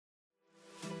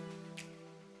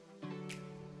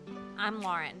I'm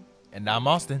Lauren. And I'm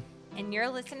Austin, And you're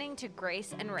listening to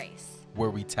Grace and Race,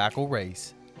 where we tackle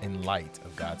race in light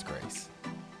of God's grace.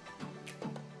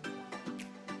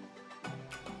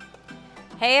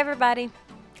 Hey, everybody.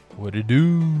 What it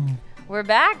do? We're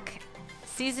back.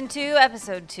 Season 2,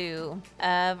 Episode 2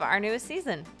 of our newest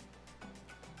season.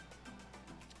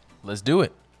 Let's do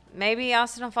it. Maybe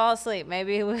Austin will fall asleep.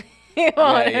 Maybe we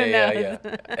won't. Who knows?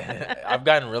 I've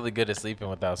gotten really good at sleeping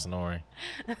without snoring.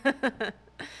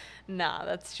 No,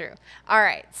 that's true. All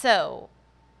right. So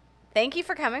thank you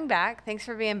for coming back. Thanks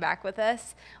for being back with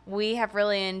us. We have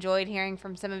really enjoyed hearing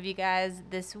from some of you guys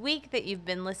this week that you've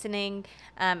been listening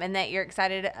and that you're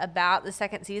excited about the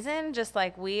second season, just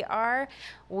like we are.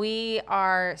 We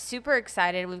are super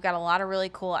excited. We've got a lot of really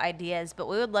cool ideas, but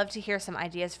we would love to hear some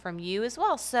ideas from you as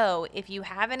well. So if you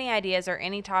have any ideas or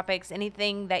any topics,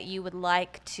 anything that you would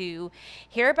like to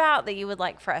hear about, that you would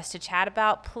like for us to chat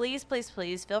about, please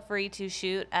feel free to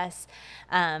shoot us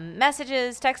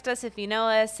messages, text us if you know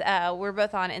us. We're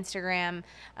both on Instagram,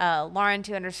 Lauren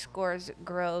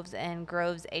 2_Groves and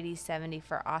Groves 8070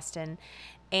 for Austin.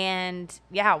 And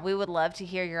yeah, we would love to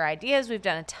hear your ideas. We've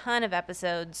done a ton of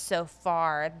episodes so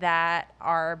far that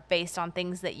are based on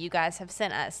things that you guys have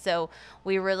sent us. So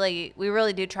we really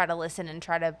do try to listen and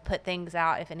try to put things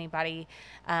out. If anybody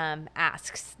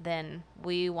asks, then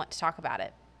we want to talk about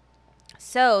it.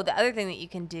 So the other thing that you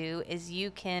can do is you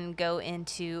can go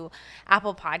into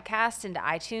Apple Podcasts, into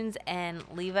iTunes, and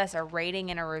leave us a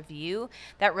rating and a review.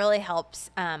 That really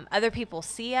helps other people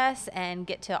see us and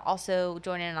get to also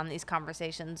join in on these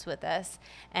conversations with us.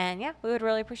 And yeah, we would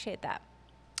really appreciate that.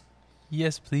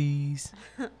 Yes, please.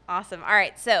 Awesome. All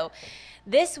right. So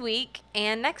this week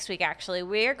and next week, actually,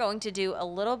 we're going to do a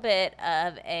little bit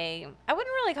of I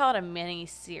wouldn't really call it a mini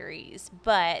series,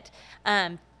 but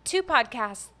two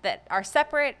podcasts that are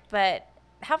separate but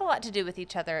have a lot to do with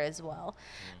each other as well.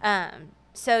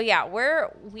 So yeah,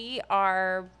 we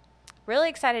are really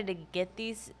excited to get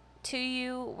these to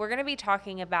you. We're going to be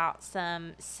talking about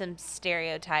some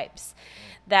stereotypes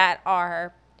that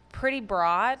are pretty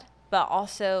broad, but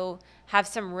also have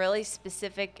some really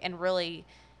specific and really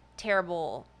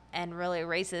terrible and really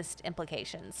racist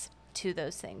implications to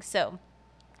those things. So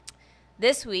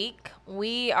this week,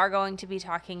 we are going to be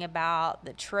talking about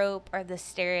the trope or the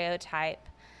stereotype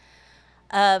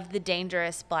of the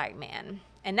dangerous black man.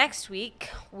 And next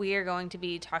week, we are going to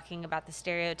be talking about the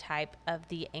stereotype of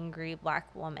the angry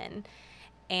black woman.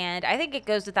 And I think it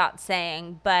goes without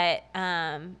saying, but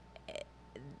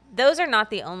those are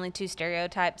not the only two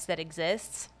stereotypes that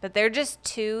exist, but they're just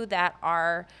two that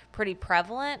are pretty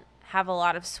prevalent, have a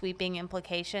lot of sweeping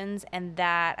implications, and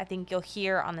that I think you'll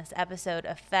hear on this episode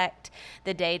affect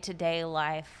the day-to-day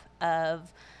life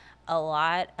of a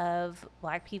lot of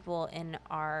black people in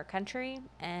our country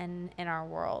and in our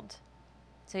world.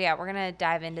 So yeah, we're going to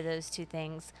dive into those two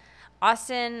things.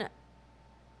 Austin,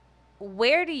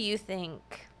 where do you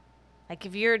think, like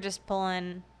if you're just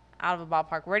pulling out of a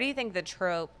ballpark, where do you think the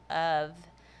trope of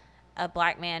a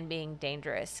black man being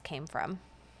dangerous came from?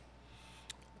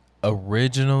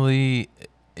 Originally,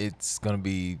 it's going to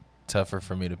be tougher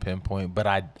for me to pinpoint, but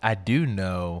I do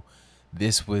know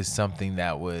this was something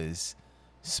that was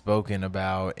spoken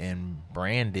about and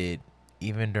branded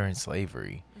even during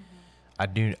slavery.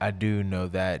 Mm-hmm. I do know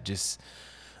that, just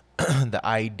the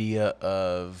idea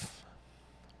of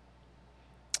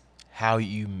how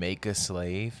you make a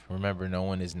slave. Remember, no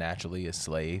one is naturally a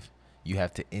slave. You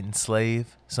have to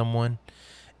enslave someone.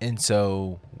 And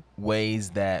so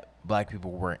ways that black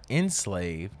people were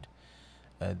enslaved,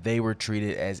 they were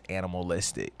treated as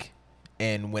animalistic.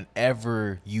 And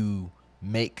whenever you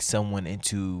make someone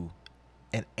into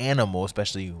an animal,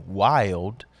 especially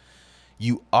wild,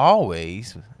 you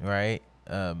always, right,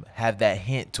 have that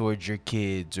hint towards your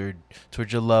kids or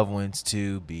towards your loved ones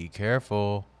to be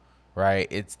careful, right?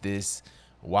 It's this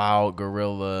wild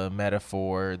gorilla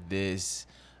metaphor, this,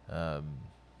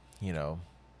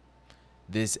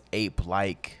 this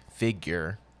ape-like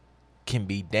figure can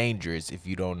be dangerous if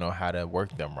you don't know how to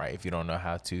work them right, if you don't know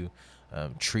how to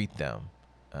treat them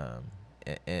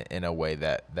in a way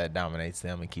that dominates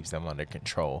them and keeps them under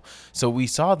control. So we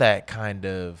saw that kind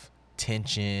of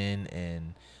tension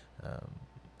and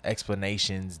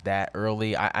explanations that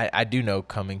early. I do know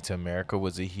Coming to America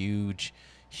was a huge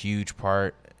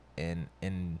part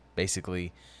in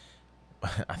basically,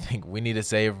 I think we need to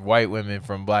save white women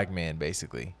from black men,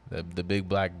 basically. The big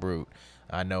black brute.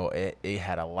 I know it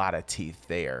had a lot of teeth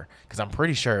there because I'm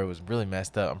pretty sure it was really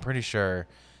messed up. I'm pretty sure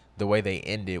the way they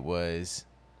ended was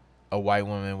a white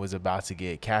woman was about to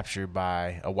get captured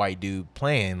by a white dude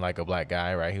playing like a black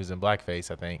guy, right? He was in blackface,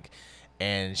 I think.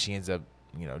 And she ends up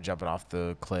jumping off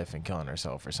the cliff and killing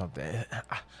herself or something.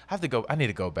 I need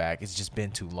to go back. It's just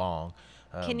been too long.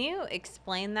 Can you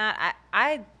explain that?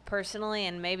 I personally,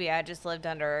 and maybe I just lived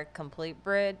under a complete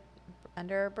bridge.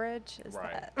 Under a bridge? Is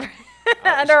Right.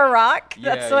 that under a rock?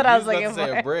 Yeah, That's what I was looking to say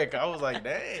for. a brick. I was like,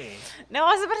 dang. No,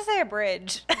 I was about to say a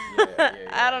bridge. Yeah.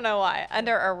 I don't know why.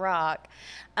 Under a rock.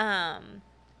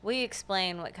 Will you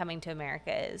explain what Coming to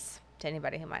America is to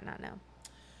anybody who might not know?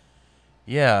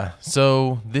 Yeah.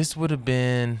 So this would have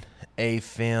been a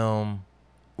film.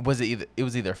 It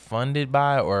was either funded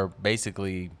by or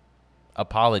basically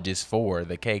apologists for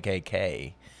the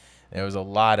KKK. There was a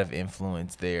lot of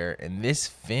influence there, and this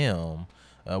film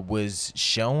was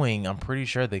showing, I'm pretty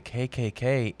sure, the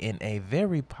KKK in a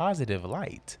very positive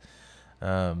light.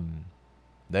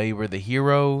 They were the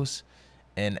heroes,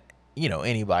 and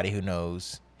anybody who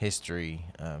knows history,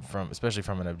 especially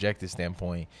from an objective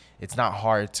standpoint, it's not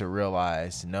hard to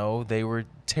realize, no, they were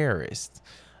terrorists.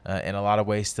 In a lot of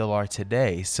ways, still are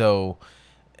today. So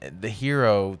the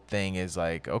hero thing is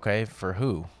like, okay, for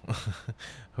who?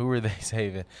 Who are they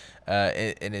saving?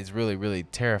 And it's really, really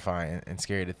terrifying and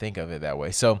scary to think of it that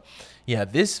way. So, yeah,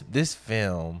 this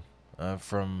film,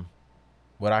 from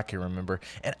what I can remember,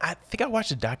 and I think I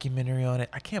watched a documentary on it.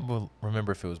 I can't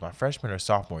remember if it was my freshman or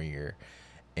sophomore year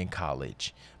in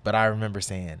college, but I remember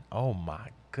saying, "Oh my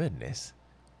goodness,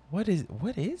 what is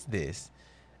this?"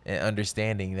 And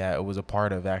understanding that it was a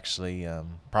part of actually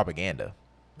propaganda.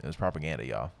 It was propaganda,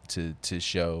 y'all, to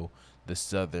show the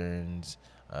Southern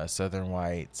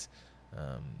whites,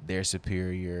 they're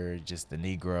superior. Just the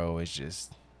Negro is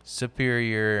just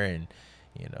superior and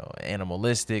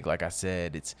animalistic. Like I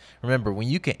said, remember, when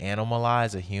you can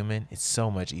animalize a human, it's so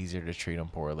much easier to treat them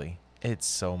poorly. It's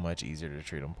so much easier to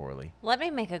treat them poorly. Let me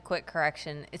make a quick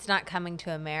correction. It's not Coming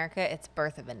to America. It's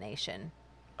Birth of a Nation.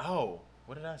 Oh,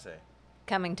 what did I say?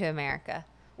 Coming to America,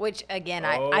 which again,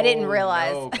 I didn't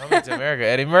realize. No, Coming to America,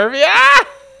 Eddie Murphy.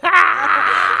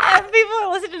 And people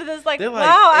are listening to this like, They're like,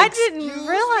 wow, I didn't "Excuse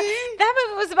realize me?" that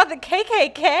movie was about the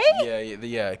KKK.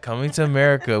 Yeah. Coming to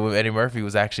America with Eddie Murphy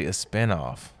was actually a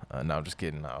spinoff. No, I'm just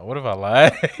kidding. No, what if I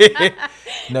lied?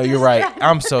 No, you're right.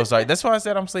 I'm so sorry. That's why I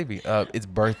said I'm sleepy. It's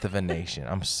Birth of a Nation.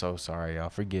 I'm so sorry, y'all.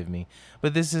 Forgive me.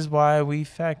 But this is why we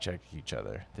fact check each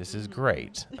other. This is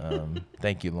great.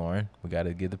 Thank you, Lauren. We got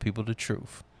to give the people the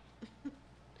truth.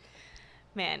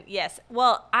 Man, yes.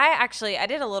 Well, I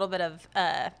did a little bit of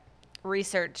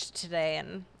research today,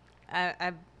 and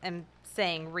I am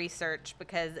saying research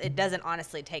because it doesn't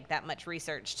honestly take that much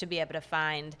research to be able to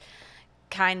find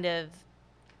kind of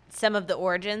some of the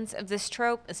origins of this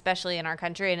trope, especially in our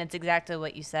country. And it's exactly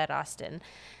what you said, Austin.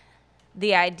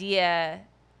 The idea,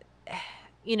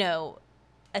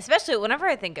 especially whenever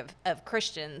I think of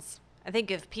Christians, I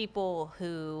think of people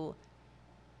who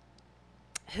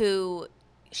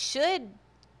should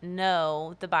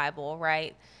know the Bible,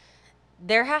 right?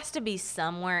 There has to be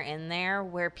somewhere in there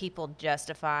where people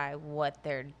justify what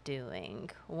they're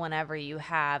doing whenever you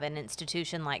have an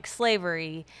institution like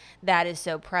slavery that is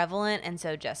so prevalent and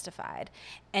so justified.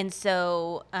 And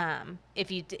so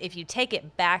if you take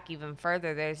it back even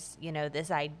further, there's, this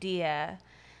idea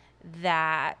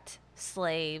that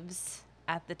slaves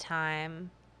at the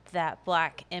time, that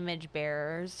black image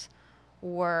bearers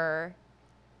were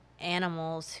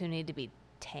animals who need to be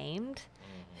tamed,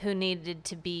 who needed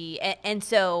to be, and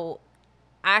so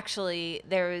actually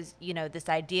there was, this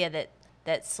idea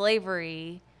that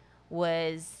slavery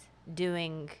was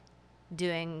doing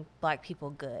black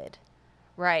people good,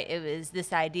 right? It was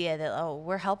this idea that, oh,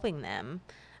 we're helping them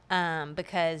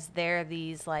because they're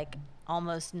these like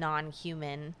almost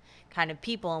non-human kind of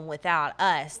people, and without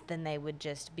us, then they would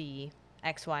just be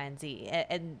X, Y, and Z,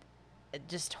 and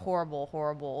just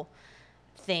horrible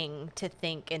thing to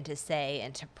think and to say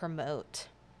and to promote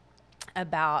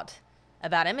about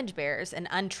image bearers, and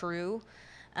untrue.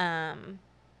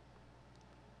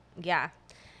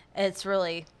 It's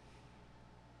really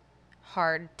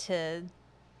hard to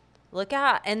look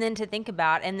at and then to think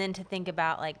about,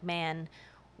 like, man,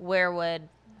 where would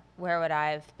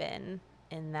I have been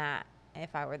in that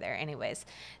if I were there? Anyways,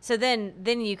 so then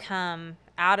you come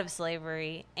out of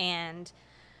slavery, and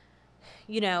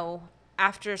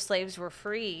after slaves were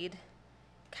freed,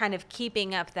 kind of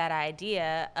keeping up that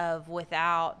idea of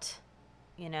without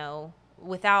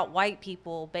white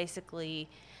people basically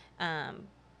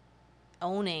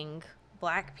owning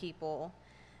black people,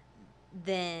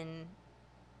 then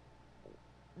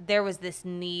there was this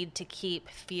need to keep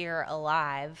fear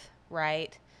alive,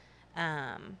 right?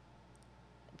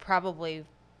 Probably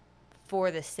for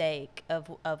the sake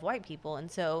of white people. And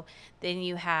so then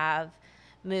you have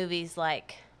movies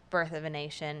like Birth of a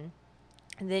Nation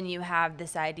then you have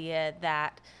this idea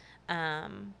that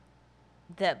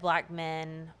that black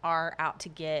men are out to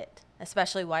get,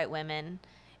 especially white women.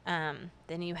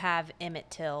 Then you have Emmett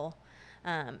Till,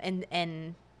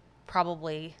 and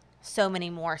probably so many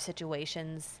more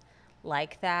situations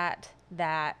like that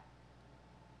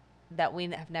we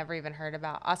have never even heard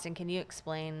about. Austin, can you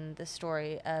explain the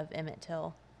story of Emmett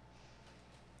Till?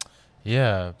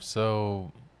 Yeah.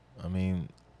 So, I mean,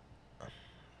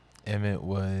 Emmett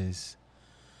was,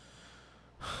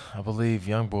 I believe,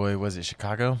 young boy was it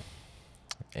Chicago,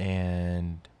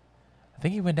 and I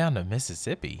think he went down to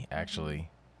Mississippi actually.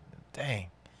 Dang.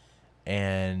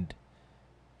 And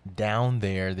down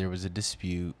there was a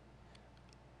dispute,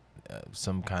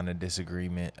 some kind of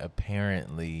disagreement.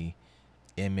 Apparently,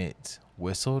 Emmett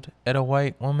whistled at a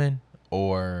white woman,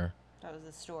 or That was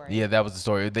the story. yeah, that was the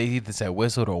story. They either said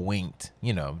whistled or winked,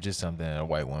 just something at a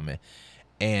white woman.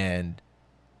 And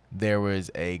there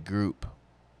was a group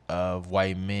of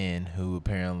white men who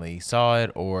apparently saw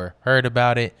it or heard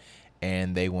about it,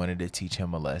 and they wanted to teach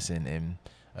him a lesson and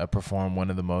perform one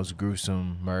of the most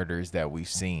gruesome murders that we've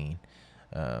seen,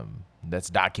 that's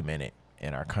documented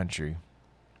in our country.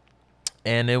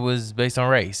 And it was based on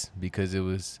race because it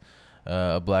was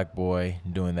a black boy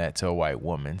doing that to a white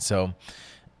woman. So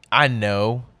I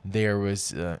know there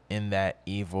was in that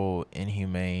evil,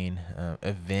 inhumane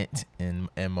event and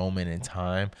moment in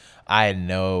time, I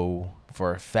know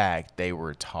for a fact they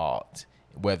were taught,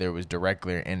 whether it was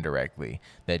directly or indirectly,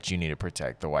 that you need to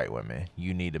protect the white women.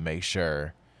 You need to make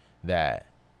sure that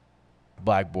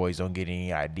black boys don't get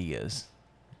any ideas.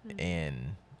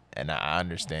 And I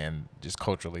understand just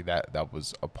culturally that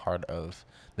was a part of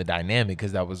the dynamic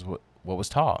because that was what was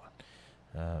taught.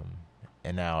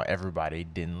 And now everybody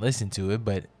didn't listen to it,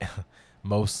 but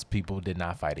most people did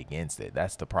not fight against it.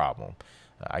 That's the problem.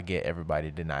 I get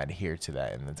everybody did not adhere to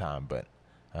that in the time, but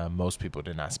most people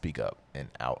did not speak up and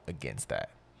out against that.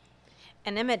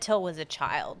 And Emmett Till was a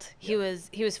child. He was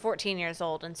 14 years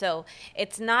old, and so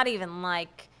it's not even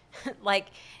like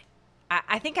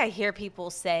I think I hear people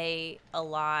say a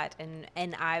lot,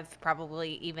 and I've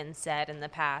probably even said in the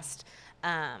past,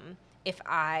 if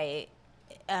I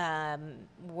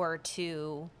were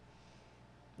to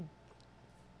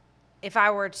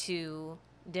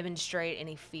demonstrate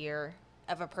any fear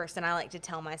of a person, I like to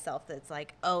tell myself that it's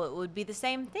like, oh, it would be the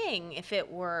same thing if it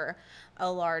were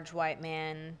a large white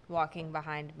man walking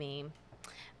behind me.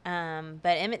 But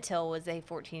Emmett Till was a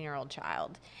 14-year-old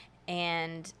child,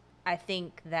 and I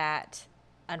think that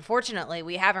unfortunately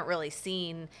we haven't really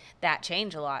seen that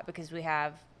change a lot because we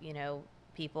have,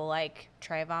 people like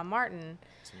Trayvon Martin,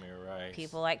 Tamir Rice.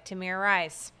 people like Tamir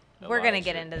Rice. Elijah. We're going to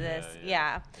get into this.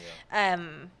 Yeah.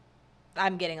 I'm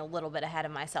getting a little bit ahead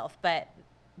of myself, but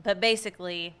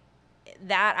basically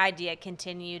that idea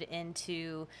continued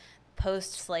into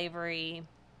post-slavery,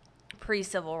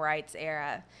 pre-civil rights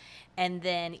era. And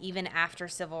then even after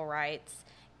civil rights,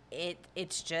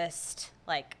 it's just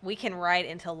like we can write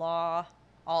into law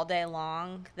all day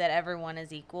long that everyone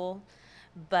is equal.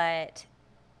 But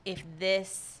if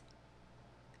this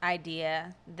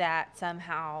idea that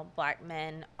somehow black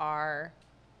men are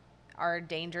a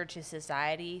danger to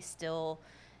society still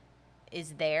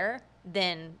is there,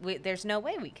 then there's no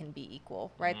way we can be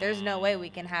equal, right? There's no way we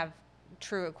can have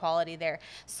true equality there.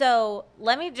 So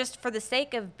let me just, for the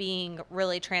sake of being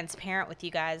really transparent with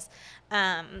you guys,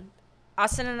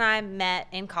 Austin and I met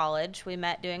in college. We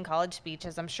met doing college speech,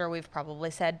 as I'm sure we've probably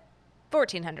said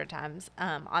 1,400 times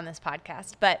on this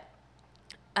podcast. But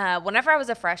whenever I was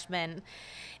a freshman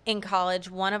in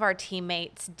college, one of our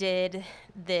teammates did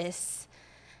this,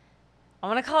 I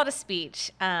want to call it a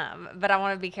speech, but I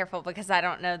want to be careful because I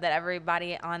don't know that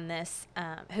everybody on this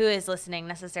who is listening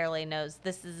necessarily knows.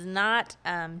 This is not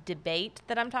debate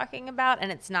that I'm talking about,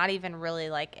 and it's not even really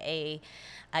like a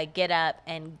get up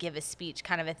and give a speech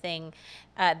kind of a thing.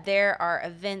 There are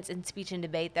events in speech and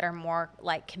debate that are more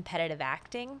like competitive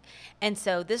acting, and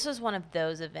so this was one of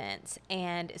those events,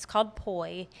 and it's called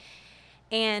POI,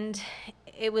 and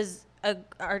it was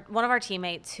one of our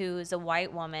teammates who is a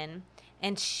white woman,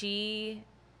 and she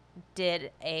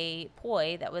did a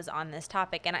ploy that was on this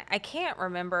topic. And I can't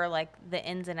remember like the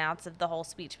ins and outs of the whole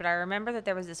speech, but I remember that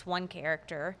there was this one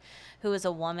character who was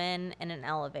a woman in an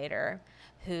elevator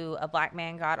who a black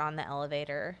man got on the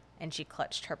elevator and she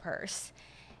clutched her purse.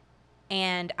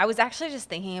 And I was actually just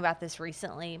thinking about this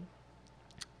recently.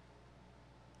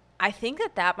 I think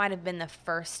that might have been the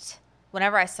first,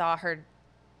 whenever I saw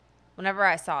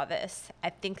this,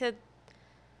 I think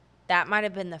that might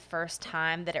have been the first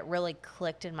time that it really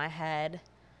clicked in my head.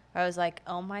 I was like,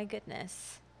 oh my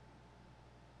goodness,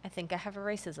 I think I have a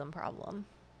racism problem.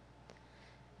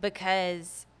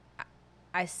 Because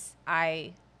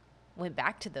I went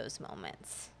back to those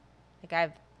moments. Like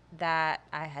I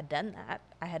had done that.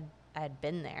 I had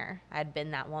been there. I had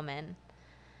been that woman.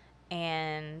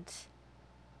 And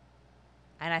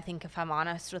I think if I'm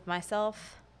honest with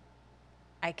myself,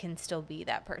 I can still be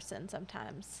that person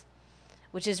sometimes,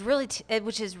 which is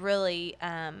really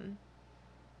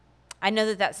I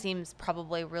know that seems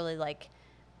probably really like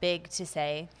big to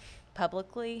say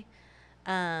publicly,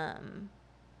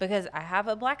 because I have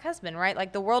a black husband, right?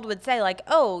 Like the world would say like,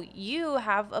 oh, you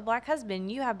have a black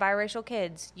husband, you have biracial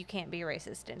kids, you can't be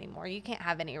racist anymore. You can't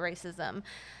have any racism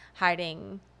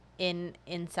hiding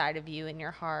inside of you in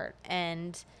your heart.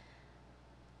 And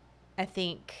I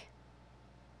think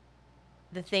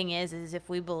the thing is if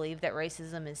we believe that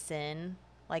racism is sin,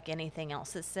 like anything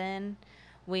else is sin,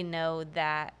 we know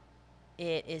that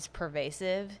it is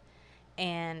pervasive,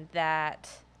 and that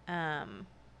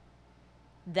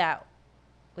that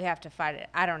we have to fight it.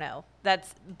 I don't know. But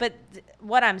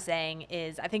what I'm saying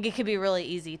is I think it could be really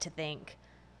easy to think,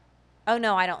 oh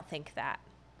no, I don't think that.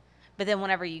 But then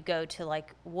whenever you go to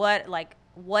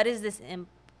what is this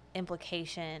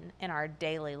implication in our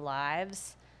daily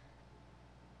lives,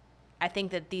 I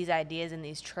think that these ideas and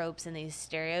these tropes and these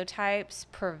stereotypes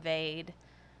pervade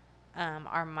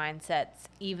our mindsets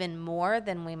even more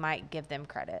than we might give them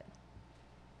credit.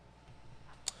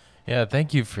 Yeah,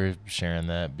 thank you for sharing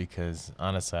that, because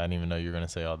honestly, I didn't even know you were going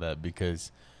to say all that,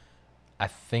 because I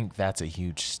think that's a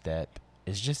huge step.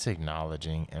 It's just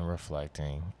acknowledging and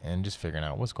reflecting and just figuring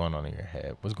out what's going on in your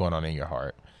head, what's going on in your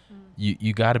heart.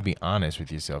 You got to be honest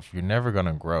with yourself. You're never going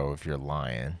to grow if you're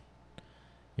lying.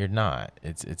 You're not.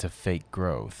 It's a fake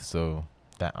growth. So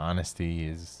that honesty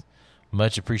is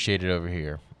much appreciated over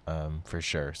here, for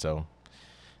sure. So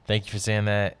thank you for saying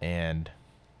that. And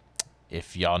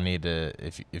if y'all need to,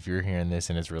 if you're hearing this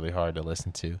and it's really hard to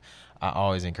listen to, I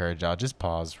always encourage y'all, just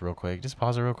pause real quick. Just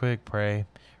pause it real quick. Pray,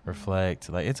 reflect.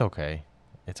 Like, it's okay.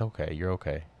 It's okay. You're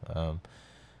okay.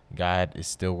 God is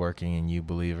still working in you,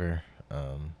 believer.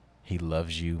 He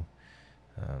loves you.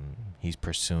 He's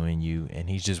pursuing you, and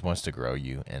he just wants to grow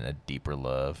you in a deeper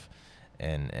love.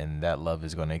 And that love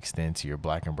is going to extend to your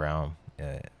black and brown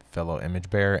fellow image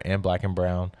bearer and black and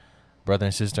brown brother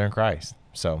and sister in Christ.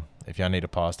 So if y'all need to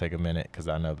pause, take a minute, because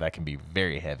I know that can be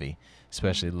very heavy,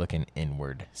 especially looking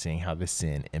inward, seeing how this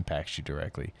sin impacts you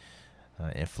directly.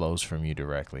 It flows from you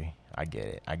directly. I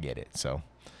get it. So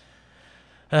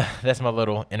that's my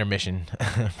little intermission.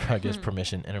 I guess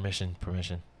permission.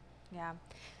 Yeah.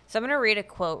 So I'm going to read a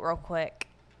quote real quick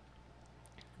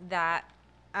that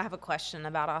I have a question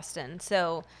about, Austin.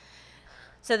 So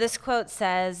this quote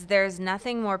says, "There's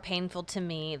nothing more painful to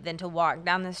me than to walk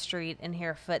down the street and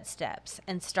hear footsteps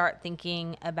and start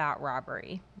thinking about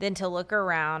robbery, than to look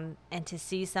around and to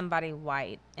see somebody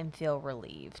white and feel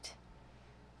relieved."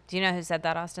 Do you know who said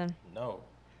that, Austin? No.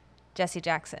 Jesse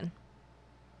Jackson.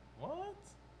 What?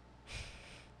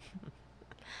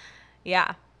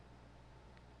 Yeah.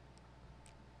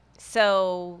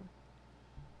 So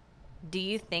do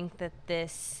you think that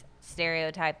this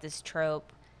stereotype, this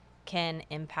trope, can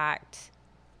impact,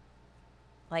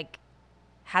 like,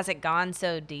 has it gone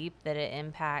so deep that it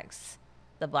impacts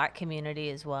the black community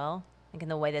as well? Like in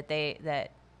the way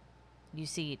that you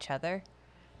see each other?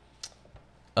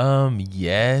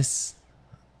 Yes.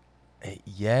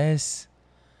 Yes.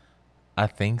 I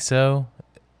think so.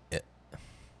 I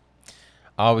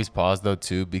always pause though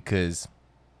too, because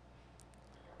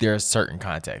there are certain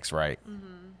contexts, right?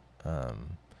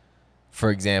 For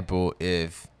example,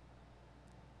 if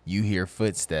you hear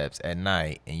footsteps at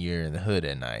night and you're in the hood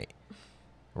at night,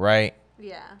 right?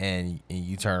 Yeah. And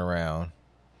you turn around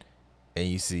and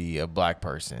you see a black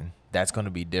person, that's going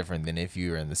to be different than if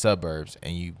you're in the suburbs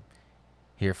and you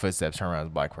hear footsteps, turn around as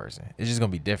a black person. It's just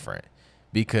going to be different,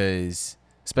 because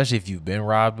especially if you've been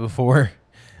robbed before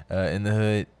in the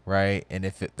hood, right? And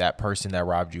if that person that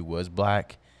robbed you was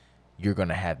black, you're going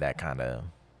to have that kind of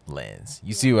lens.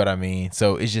 You see what I mean?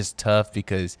 So it's just tough,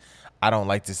 because I don't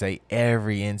like to say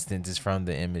every instance is from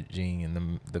the imaging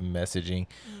and the messaging,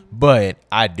 but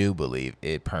I do believe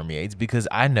it permeates, because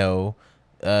I know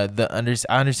I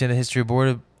understand the history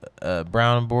of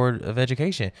Brown Board of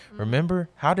Education. Remember,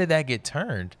 how did that get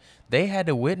turned? They had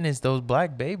to witness those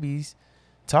black babies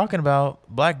talking about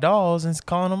black dolls and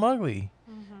calling them ugly.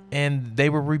 And they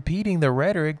were repeating the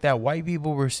rhetoric that white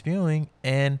people were spewing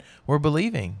and were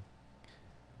believing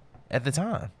at the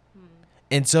time.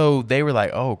 And so they were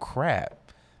like, oh,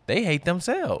 crap. They hate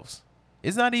themselves.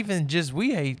 It's not even just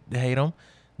we hate them.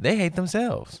 They hate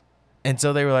themselves. And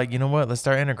so they were like, you know what? Let's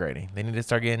start integrating. They need to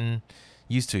start getting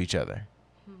used to each other.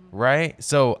 right?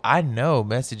 So I know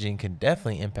messaging can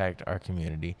definitely impact our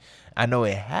community. I know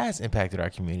it has impacted our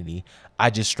community. I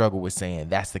just struggle with saying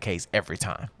that's the case every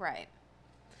time. Right.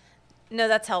 No,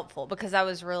 that's helpful because I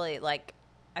was really like,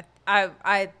 I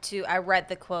read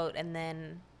the quote and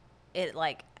then it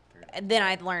like, and then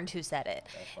I learned who said it,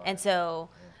 and so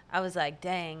I was like,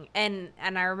 dang, and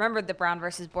I remembered the Brown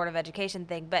versus Board of Education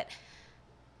thing, but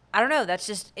I don't know. That's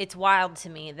just, it's wild to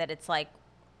me that it's like,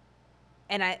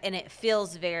 and it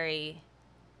feels very,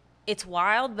 it's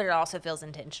wild, but it also feels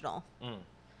intentional.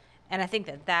 And I think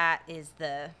that's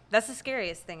the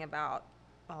scariest thing about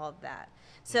all of that.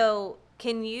 So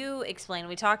can you explain,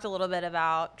 we talked a little bit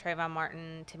about Trayvon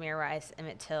Martin, Tamir Rice,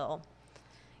 Emmett Till.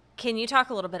 Can you talk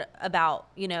a little bit about,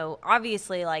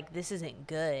 obviously like this isn't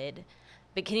good,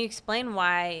 but can you explain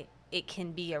why it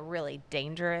can be a really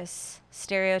dangerous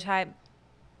stereotype?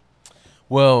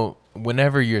 Well,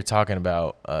 whenever you're talking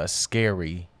about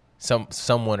scary,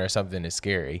 someone or something is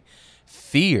scary,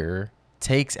 fear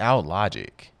takes out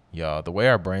logic, y'all. The way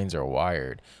our brains are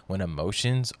wired, when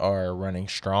emotions are running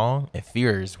strong, and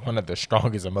fear is one of the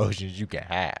strongest emotions you can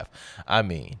have. I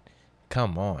mean,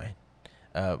 come on.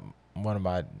 One of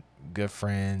my good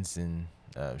friends, and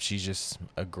she's just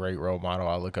a great role model.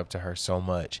 I look up to her so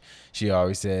much. She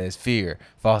always says, fear,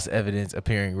 false evidence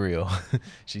appearing real.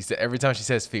 She said, every time she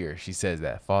says fear, she says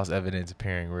that, false evidence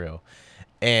appearing real.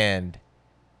 And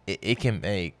it can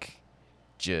make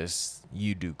just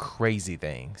you do crazy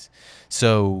things.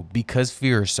 So because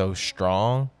fear is so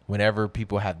strong, whenever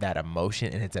people have that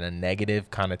emotion and it's in a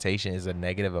negative connotation, is a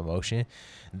negative emotion,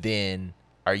 then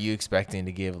are you expecting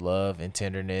to give love and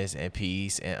tenderness and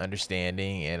peace and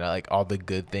understanding and like all the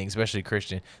good things, especially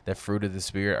Christian, the fruit of the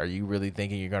Spirit? Are you really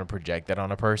thinking you're going to project that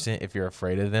on a person if you're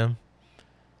afraid of them?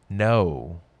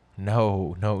 No.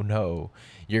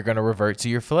 You're going to revert to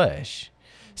your flesh.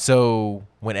 So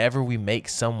whenever we make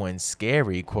someone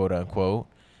scary, quote unquote,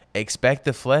 expect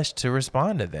the flesh to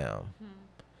respond to them.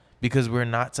 Because we're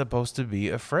not supposed to be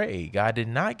afraid. God did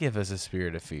not give us a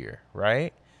spirit of fear,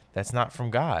 right? That's not from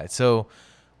God. So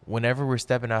whenever we're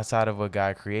stepping outside of what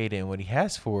God created and what he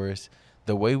has for us,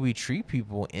 the way we treat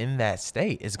people in that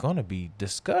state is going to be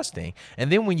disgusting.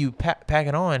 And then when you pack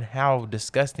it on how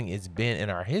disgusting it's been in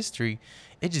our history,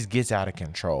 it just gets out of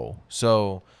control.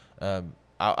 So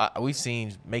we've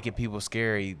seen making people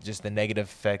scary, just the negative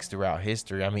effects throughout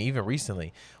history. I mean, even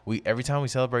recently, every time we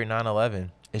celebrate 9/11,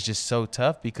 it's just so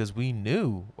tough because I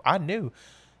knew,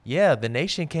 yeah, the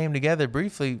nation came together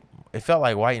briefly. It felt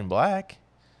like white and black,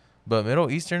 but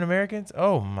Middle Eastern Americans,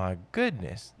 oh my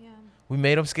goodness. Yeah. We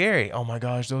made them scary. Oh my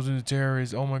gosh, those are the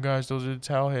terrorists. Oh my gosh, those are the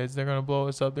towelheads. They're going to blow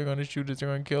us up. They're going to shoot us. They're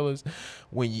going to kill us.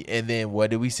 And then what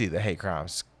did we see? The hate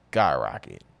crimes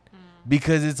skyrocket.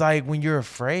 Because it's like when you're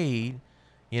afraid,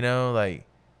 like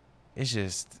it's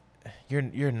just,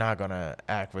 you're not going to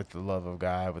act with the love of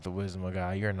God, with the wisdom of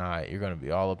God. You're not. You're going to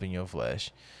be all up in your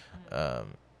flesh.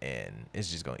 And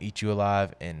it's just going to eat you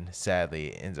alive. And sadly,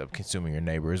 it ends up consuming your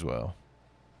neighbor as well.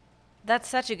 That's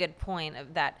such a good point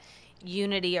of that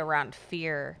unity around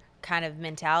fear kind of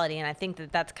mentality. And I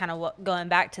think that's kind of what, going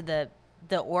back to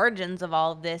the origins of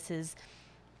all of this, is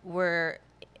we're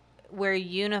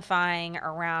unifying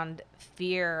around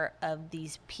fear of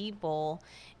these people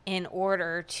in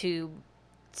order to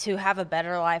have a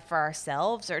better life for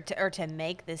ourselves or to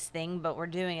make this thing, but we're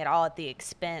doing it all at the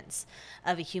expense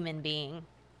of a human being.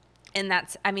 And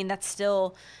that's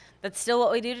still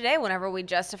what we do today whenever we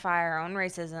justify our own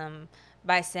racism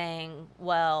by saying,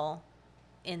 well,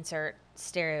 insert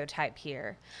stereotype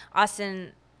here.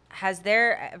 Austin, has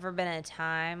there ever been a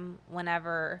time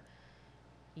whenever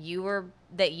you were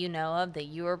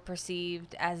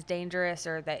perceived as dangerous,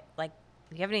 or that, like,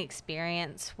 do you have any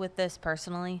experience with this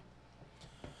personally?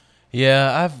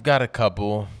 Yeah, I've got a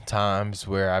couple times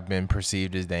where I've been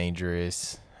perceived as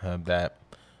dangerous. That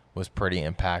was pretty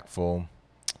impactful.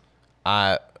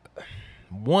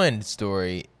 One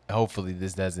story, hopefully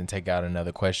this doesn't take out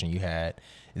another question you had,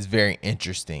 is very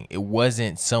interesting. It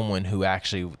wasn't someone who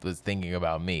actually was thinking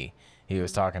about me. He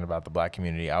was talking about the black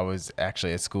community. I was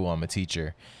actually at school. I'm a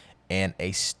teacher. And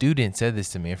a student said this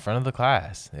to me in front of the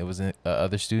class. It was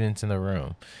other students in the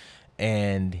room.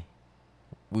 And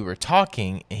we were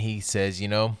talking, and he says,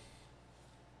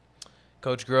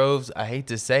 Coach Groves, I hate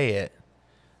to say it.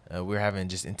 We were having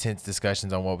just intense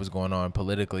discussions on what was going on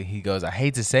politically. He goes, I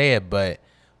hate to say it, but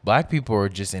black people are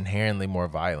just inherently more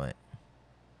violent.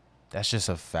 That's just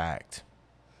a fact.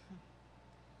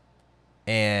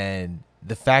 And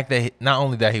the fact that not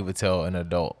only that he would tell an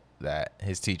adult that,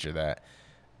 his teacher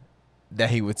that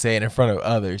he would say it in front of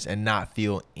others and not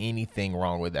feel anything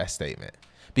wrong with that statement.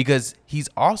 because he's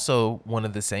also one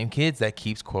of the same kids that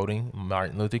keeps quoting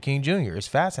Martin Luther King Jr. It's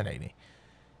fascinating.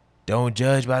 Don't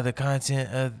judge by the content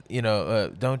of,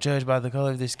 don't judge by the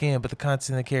color of their skin, but the content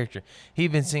of the character.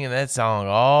 He'd been singing that song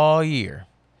all year.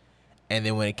 And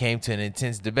then when it came to an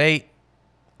intense debate,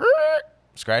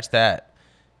 scratch that.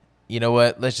 You know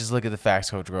what? Let's just look at the facts,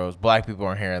 Coach Rose. Black people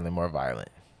are inherently more violent.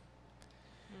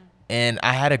 And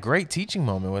I had a great teaching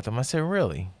moment with him. I said,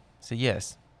 really? I said,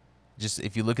 yes. Just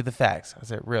if you look at the facts. I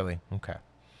said, really? Okay.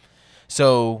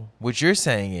 So what you're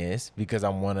saying is, because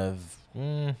I'm one of,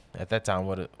 at that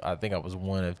time, I think I was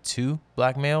one of 2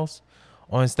 black males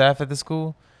on staff at the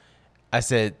school. I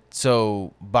said,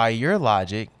 so by your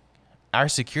logic, our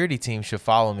security team should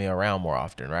follow me around more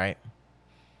often, right?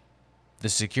 The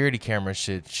security camera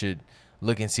should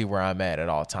look and see where I'm at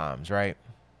all times, right?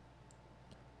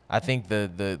 I think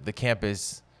the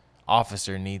campus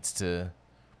officer needs to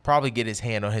probably get his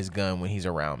hand on his gun when he's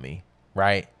around me,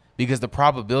 right? Because the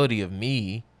probability of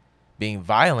me being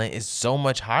violent is so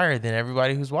much higher than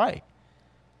everybody who's white.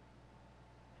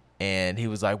 And he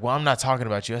was like, well, I'm not talking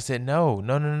about you. I said, no,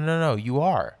 you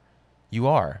are. You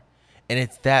are. And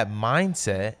it's that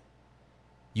mindset.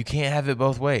 You can't have it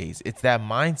both ways. It's that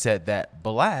mindset that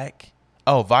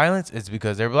violence is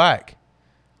because they're black.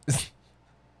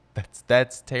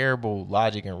 That's terrible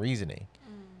logic and reasoning.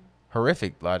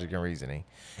 Horrific logic and reasoning.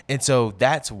 And so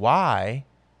that's why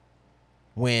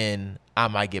when I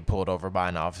might get pulled over by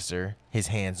an officer, his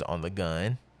hand's on the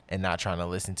gun and not trying to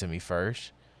listen to me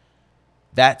first.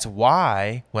 That's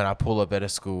why when I pull up at a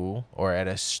school or at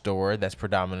a store that's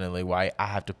predominantly white, I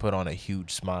have to put on a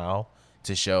huge smile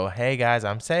to show, hey guys,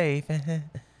 I'm safe.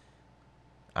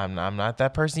 I'm not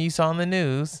that person you saw on the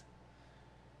news,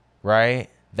 right?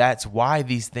 That's why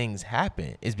these things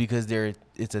happen, is because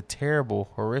it's a terrible,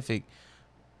 horrific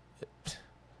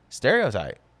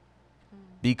stereotype.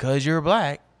 Because you're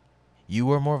black, you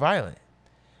are more violent.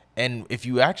 And if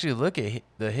you actually look at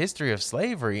the history of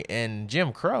slavery and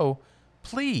Jim Crow,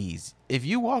 please, if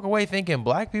you walk away thinking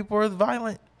black people are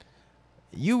violent,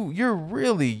 you're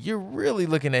really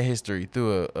looking at history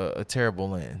through a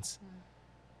terrible lens.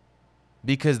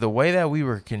 Because the way that we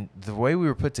were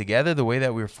put together, the way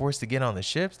that we were forced to get on the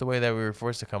ships, the way that we were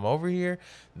forced to come over here,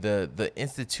 the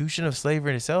institution of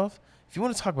slavery itself. If you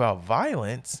want to talk about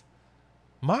violence,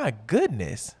 my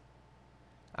goodness.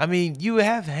 I mean, you would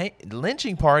have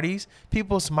lynching parties,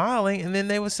 people smiling, and then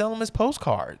they would sell them as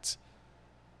postcards.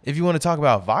 If you want to talk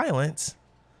about violence.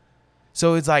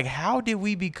 So it's like, how did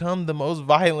we become the most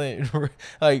violent,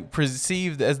 like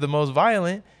perceived as the most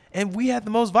violent, and we had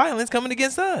the most violence coming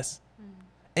against us?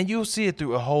 And you'll see it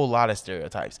through a whole lot of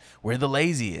stereotypes. We're the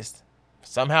laziest.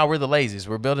 Somehow we're the laziest.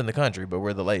 We're building the country, but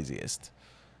we're the laziest.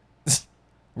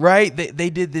 Right? They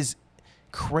did this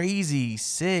crazy,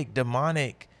 sick,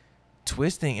 demonic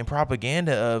twisting and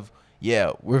propaganda of,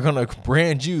 yeah, we're going to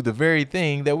brand you the very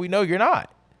thing that we know you're not.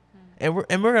 And we're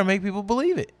going to make people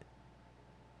believe it.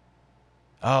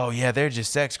 Oh, yeah, they're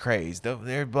just sex crazed.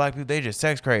 They're black people. They're just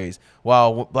sex crazed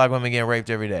while black women get raped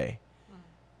every day.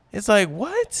 It's like,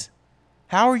 what?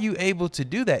 How are you able to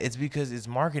do that? It's because it's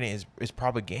marketing, it's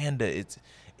propaganda,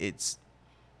 it's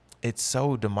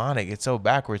so demonic, it's so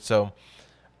backwards. So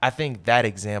I think that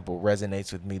example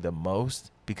resonates with me the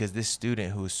most, because this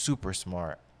student who is super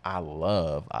smart, I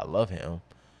love him.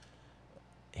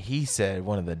 He said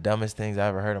one of the dumbest things I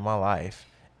ever heard in my life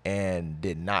and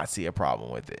did not see a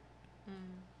problem with it.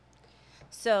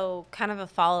 So kind of a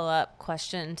follow-up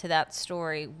question to that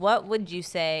story. What would you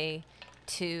say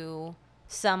to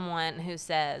someone who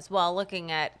says, well,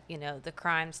 looking at, the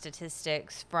crime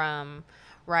statistics from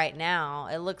right now,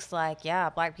 it looks like, yeah,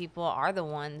 black people are the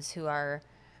ones who are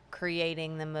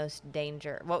creating the most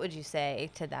danger. What would you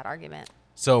say to that argument?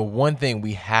 So one thing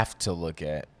we have to look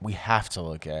at,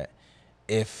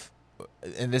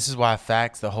 and this is why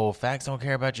the whole facts don't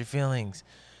care about your feelings.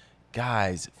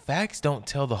 Guys, facts don't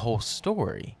tell the whole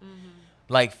story. Mm-hmm.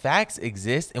 Like, facts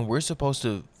exist, and we're supposed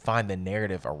to find the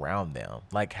narrative around them.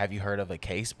 Like, have you heard of a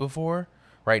case before?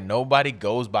 Right? Nobody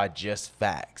goes by just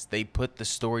facts. They put the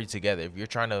story together. If you're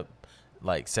trying to,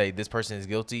 say this person is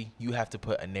guilty, you have to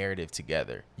put a narrative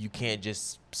together. You can't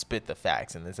just spit the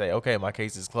facts and then say, okay, my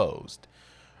case is closed.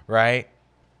 Right?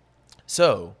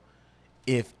 So,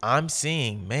 if I'm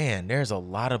seeing, man, there's a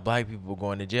lot of black people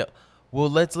going to jail. Well,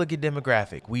 let's look at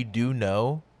demographic. We do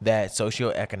know that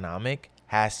socioeconomic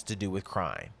has to do with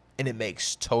crime, and it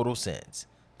makes total sense.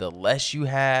 The less you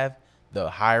have, the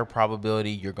higher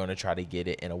probability you're going to try to get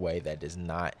it in a way that does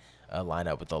not line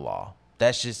up with the law.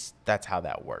 That's how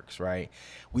that works, right?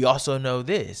 We also know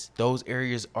those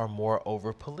areas are more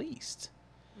over policed,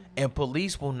 and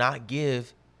police will not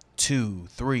give 2,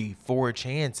 3, 4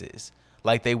 chances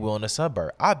like they will in a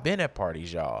suburb. I've been at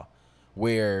parties, y'all,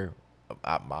 where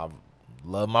I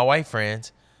love my white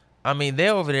friends. I mean,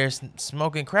 they're over there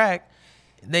smoking crack.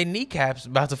 They kneecaps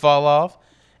about to fall off.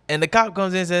 And the cop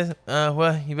comes in and says,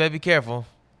 well, you better be careful.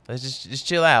 Let's just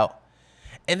chill out.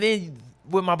 And then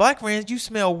with my black friends, you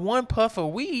smell one puff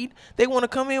of weed, they want to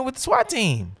come in with the SWAT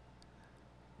team.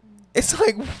 It's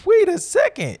like, wait a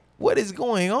second. What is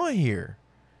going on here?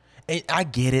 And I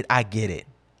get it.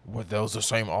 Were those the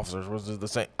same officers? Was it the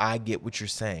same? I get what you're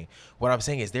saying. What I'm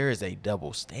saying is there is a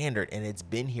double standard, and it's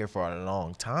been here for a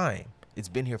long time. It's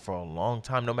been here for a long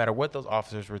time, no matter what those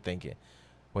officers were thinking,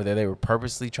 whether they were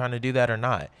purposely trying to do that or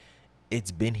not.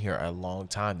 It's been here a long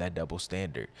time, that double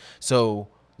standard. So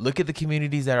look at the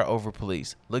communities that are over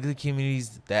policed. Look at the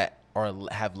communities that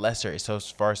have lesser as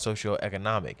far as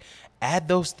socioeconomic. Add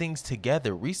those things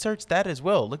together. Research that as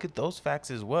well. Look at those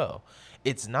facts as well.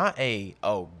 It's not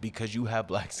because you have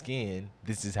black skin,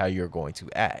 this is how you're going to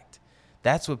act.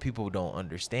 That's what people don't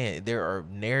understand. There are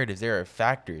narratives, there are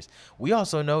factors. We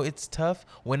also know it's tough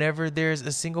whenever there's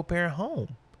a single parent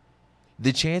home.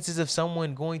 The chances of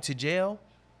someone going to jail,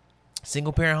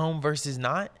 single parent home versus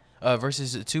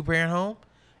versus a 2-parent home,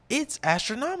 it's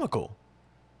astronomical.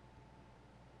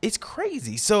 It's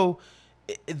crazy. So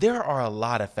there are a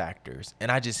lot of factors,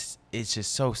 and it's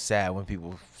just so sad when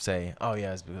people say, "Oh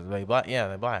yeah, it's because they black." Yeah,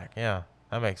 they're black. Yeah,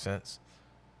 that makes sense.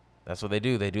 That's what they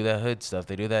do. They do that hood stuff.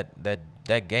 They do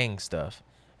that gang stuff,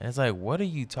 and it's like, what are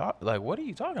you talking about?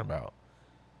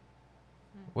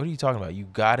 What are you talking about? You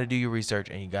got to do your research,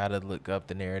 and you got to look up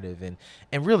the narrative,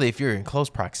 and really, if you're in close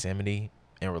proximity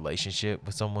in relationship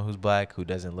with someone who's black, who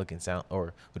doesn't look and sound,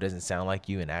 or who doesn't sound like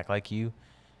you and act like you,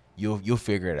 you'll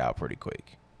figure it out pretty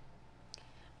quick.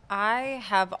 I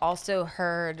have also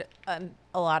heard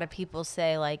a lot of people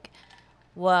say, like,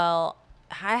 well,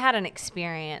 I had an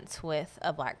experience with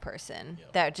a black person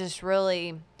that just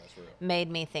really made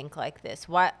me think like this.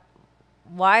 Why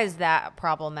is that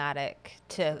problematic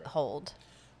to hold?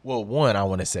 Well, one, I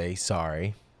want to say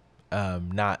sorry,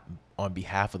 not on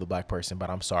behalf of the black person, but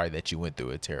I'm sorry that you went through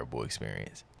a terrible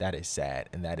experience. That is sad,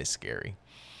 and that is scary.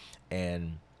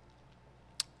 And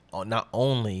not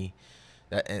only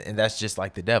that, and that's just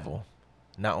like the devil,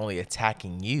 not only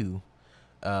attacking you,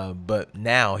 but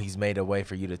now he's made a way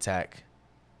for you to attack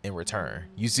in return.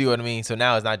 You see what I mean? So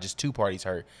now it's not just 2 parties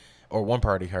hurt or 1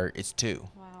 party hurt, it's 2.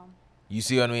 Wow. You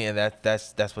see what I mean? And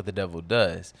that's what the devil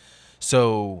does.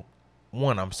 So,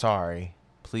 1, I'm sorry.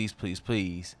 Please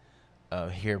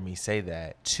hear me say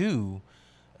that. 2,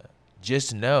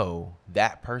 just know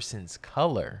that person's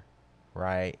color,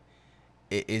 right,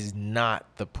 it is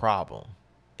not the problem.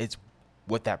 It's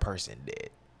what that person did.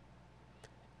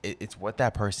 It's what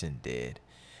that person did.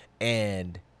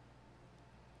 And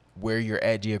where you're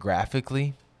at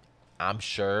geographically, I'm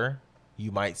sure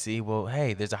you might see, well,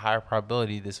 hey, there's a higher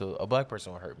probability a black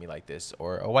person will hurt me like this,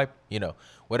 or a white,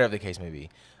 whatever the case may be.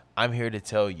 I'm here to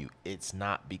tell you it's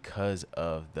not because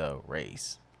of the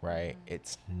race, right?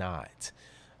 It's not.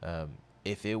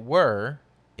 If it were,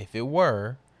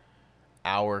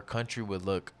 our country would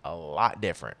look a lot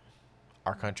different.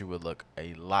 Our country would look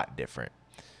a lot different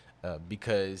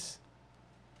because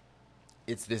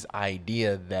it's this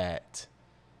idea that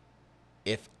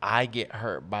if I get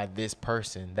hurt by this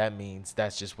person, that means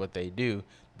that's just what they do.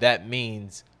 That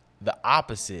means the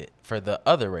opposite for the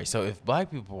other race. So if black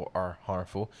people are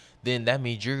harmful, then that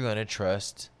means you're going to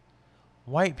trust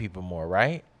white people more,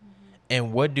 right? Mm-hmm.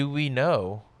 And what do we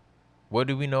know? What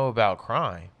do we know about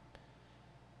crime?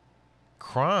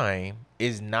 Crime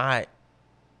is not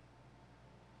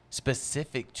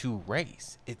specific to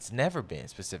race. It's never been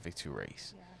specific to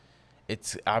race. Yeah.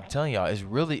 I'm telling y'all,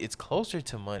 it's closer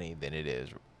to money than it is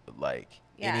like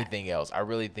anything else. I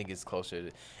really think it's closer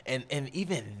to, and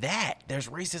even that, there's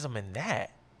racism in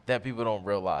that people don't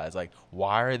realize. Like,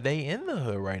 why are they in the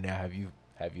hood right now? Have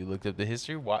you looked up the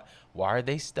history? Why are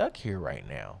they stuck here right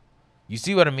now? You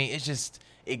see what I mean? It's just,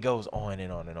 it goes on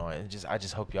and on and on. And I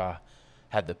just hope y'all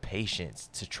have the patience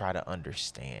to try to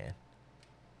understand.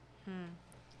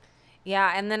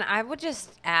 Yeah, and then I would just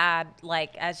add,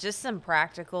 like, as just something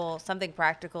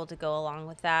practical to go along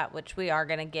with that, which we are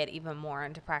going to get even more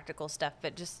into practical stuff,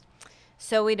 but just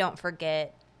so we don't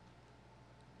forget,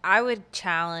 I would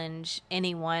challenge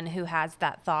anyone who has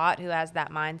that thought, who has that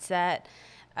mindset,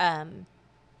 to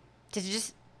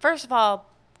just, first of all,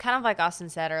 kind of like Austin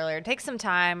said earlier, take some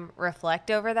time,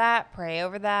 reflect over that, pray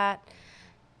over that.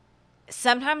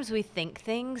 Sometimes we think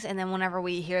things, and then whenever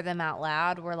we hear them out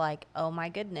loud, we're like, oh my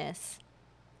goodness,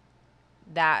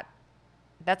 that's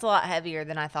a lot heavier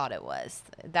than I thought it was.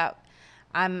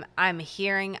 I've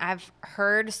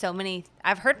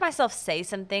heard myself say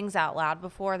some things out loud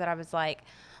before that I was like,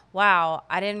 wow,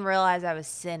 I didn't realize I was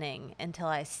sinning until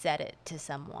I said it to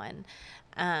someone.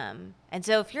 And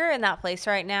so if you're in that place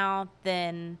right now,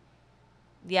 then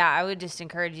yeah, I would just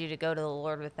encourage you to go to the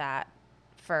Lord with that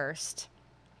first.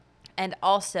 And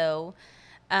also,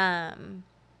 I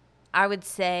would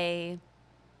say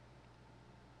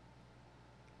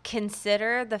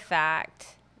consider the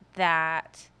fact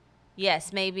that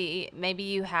yes, maybe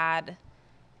you had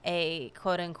a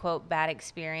quote unquote bad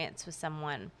experience with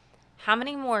someone. How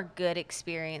many more good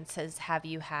experiences have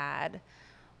you had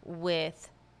with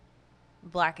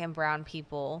black and brown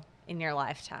people in your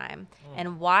lifetime?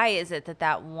 And why is it that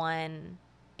that one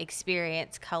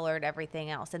experience colored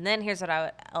everything else? And then here's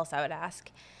what else I would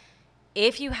ask.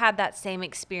 If you had that same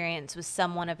experience with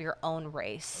someone of your own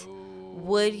race,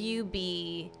 would you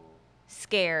be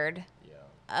scared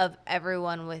of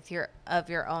everyone with your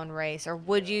own race, or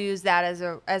would you use that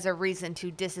as a reason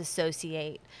to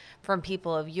disassociate from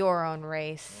people of your own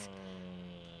race?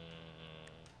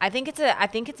 I think it's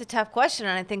a tough question,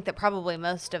 and I think that probably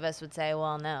most of us would say,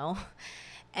 well, no.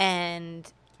 And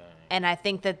I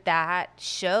think that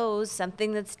shows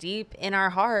something that's deep in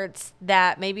our hearts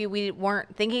that maybe we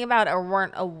weren't thinking about or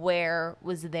weren't aware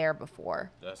was there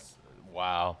before. That's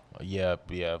wow. Yeah.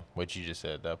 What you just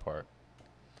said, that part.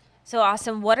 So,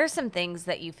 Austin, what are some things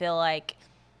that you feel like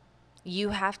you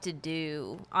have to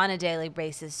do on a daily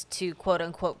basis to quote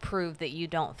unquote prove that you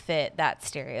don't fit that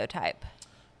stereotype?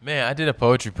 Man, I did a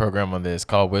poetry program on this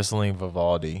called Whistling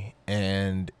Vivaldi,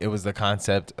 and it was the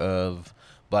concept of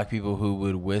black people who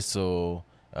would whistle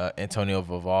Antonio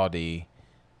Vivaldi,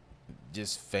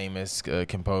 just famous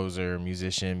composer,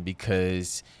 musician,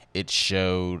 because it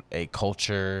showed a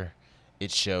culture,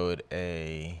 it showed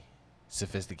a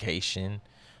sophistication.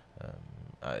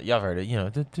 Y'all have heard it, you know.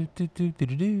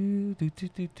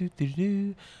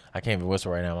 I can't even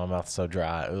whistle right now. My mouth's so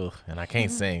dry. Ugh, and I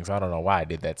can't sing, so I don't know why I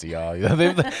did that to y'all.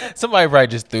 Somebody probably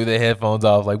just threw their headphones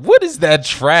off, like, what is that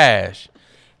trash?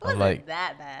 I'm like,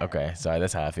 that bad. Okay, sorry,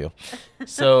 that's how I feel.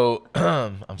 So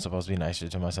I'm supposed to be nicer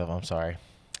to myself. I'm sorry.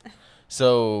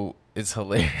 So it's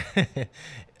hilarious.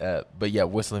 But yeah,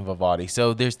 whistling Vivaldi.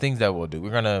 So there's things that we'll do.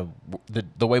 We're gonna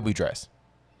the way we dress.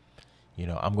 You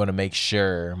know, I'm gonna make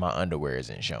sure my underwear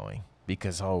isn't showing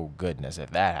because oh goodness,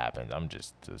 if that happens, I'm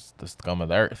just the scum of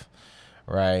the earth,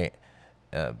 right?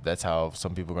 That's how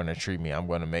some people are gonna treat me. I'm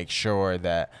gonna make sure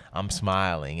that I'm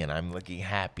smiling and I'm looking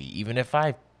happy, even if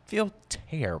I feel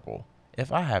terrible.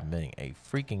 If I have been a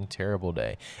freaking terrible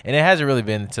day, and it hasn't really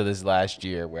been until this last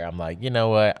year where I'm like, you know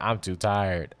what, I'm too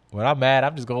tired. When I'm mad,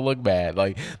 I'm just gonna look bad.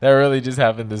 Like that really just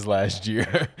happened this last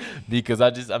year because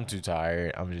I'm too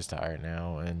tired. I'm just tired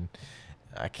now, and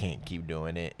I can't keep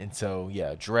doing it. And so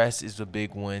yeah, dress is a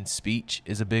big one. Speech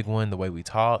is a big one. The way we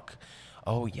talk.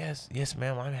 Oh yes,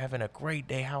 ma'am, I'm having a great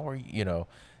day. How are you? You know,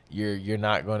 you're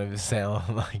not going to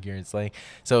sound like you're insane.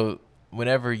 So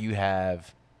whenever you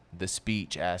have the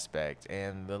speech aspect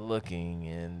and the looking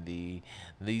and the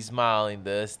smiling,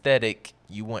 the aesthetic,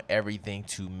 you want everything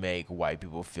to make white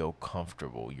people feel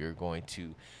comfortable. You're going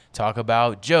to talk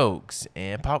about jokes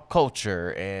and pop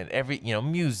culture and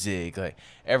music, like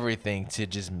everything to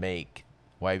just make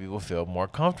white people feel more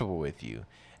comfortable with you.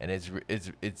 And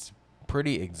it's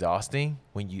pretty exhausting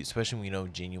especially when you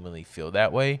don't genuinely feel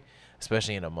that way,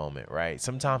 especially in a moment, right?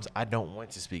 Sometimes I don't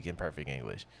want to speak in perfect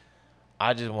English.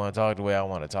 I just want to talk the way I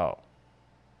want to talk.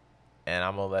 And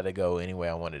I'm going to let it go any way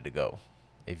I want it to go.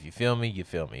 If you feel me, you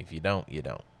feel me. If you don't, you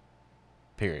don't.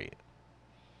 Period.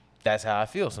 That's how I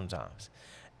feel sometimes.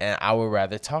 And I would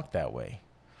rather talk that way.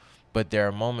 But there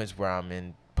are moments where I'm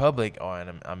in public or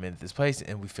I'm in this place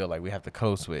and we feel like we have to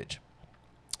code switch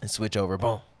and switch over,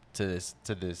 boom, to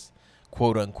this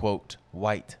quote unquote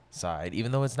white side,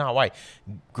 even though it's not white.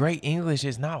 Great English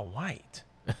is not white.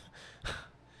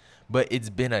 But it's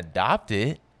been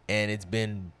adopted and it's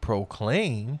been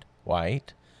proclaimed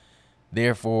white.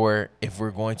 Therefore, if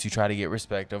we're going to try to get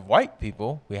respect of white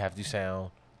people, we have to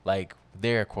sound like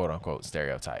their quote unquote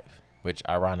stereotype, which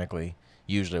ironically,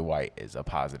 usually white is a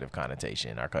positive connotation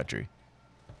in our country.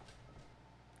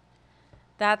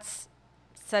 That's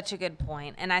such a good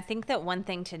point. And I think that one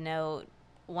thing to note,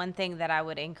 one thing that I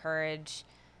would encourage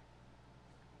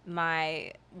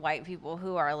my white people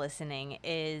who are listening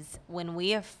is when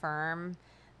we affirm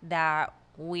that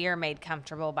we are made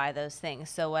comfortable by those things.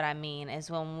 So what I mean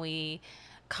is when we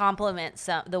compliment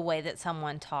the way that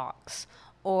someone talks,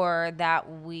 or that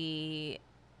we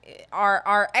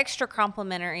are extra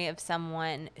complimentary of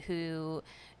someone who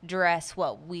dress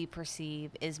what we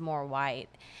perceive is more white.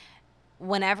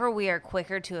 whenever we are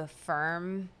quicker to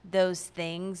affirm those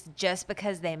things just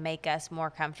because they make us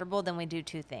more comfortable, then we do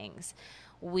two things.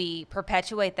 We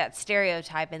perpetuate that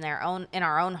stereotype in our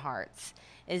own hearts,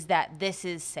 is that this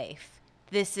is safe.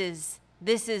 This is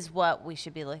what we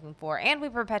should be looking for. And we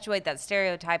perpetuate that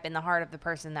stereotype in the heart of the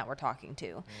person that we're talking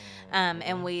to.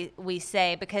 And we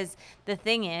say, because the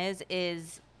thing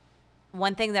is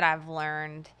one thing that I've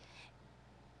learned,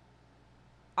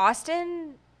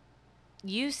 Austin,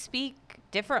 you speak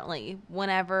differently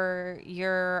whenever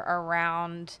you're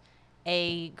around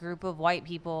a group of white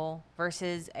people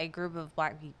versus a group of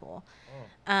black people.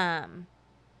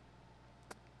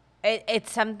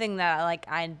 It's something that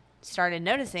I started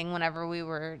noticing whenever we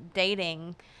were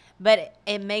dating, but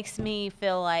it makes me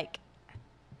feel like,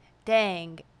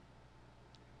 dang,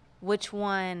 which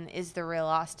one is the real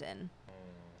Austin?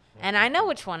 And I know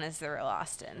which one is the real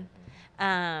Austin.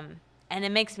 And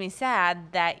it makes me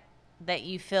sad that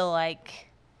you feel like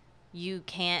you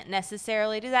can't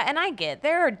necessarily do that. And I get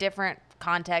there are different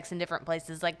contexts and different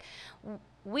places. Like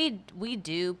we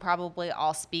do probably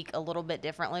all speak a little bit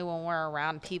differently when we're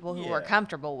around people who we're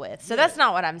comfortable with. So that's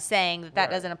not what I'm saying, that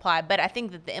doesn't apply. But I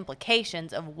think that the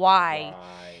implications of why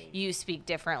you speak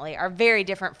differently are very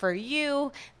different for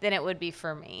you than it would be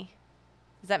for me.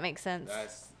 Does that make sense?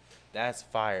 That's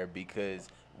fire, because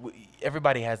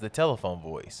everybody has the telephone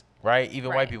voice, right?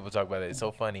 Even white people talk about it. It's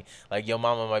so funny. Like, your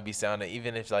mama might be sounding,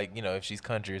 even if, like, you know, if she's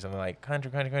country or something, like, country.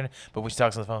 But when she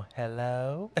talks on the phone,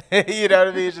 hello? You know what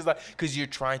I mean? It's just like, because you're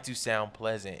trying to sound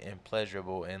pleasant and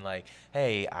pleasurable and like,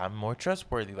 hey, I'm more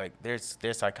trustworthy. Like, there's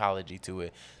psychology to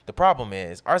it. The problem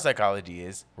is, our psychology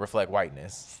is reflect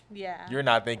whiteness. Yeah. You're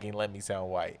not thinking, let me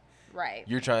sound white. Right.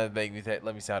 You're trying to make me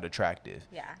let me sound attractive.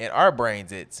 Yeah. In our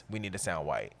brains, it's, we need to sound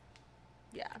white.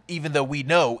 Yeah. Even though we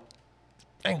know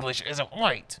English isn't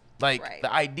white. Like,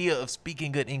 the idea of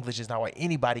speaking good English is not white.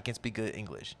 Anybody can speak good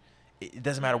English. It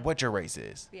doesn't matter what your race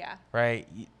is. Yeah. Right?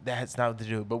 That has nothing to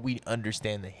do. But we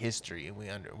understand the history, and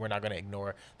we're not going to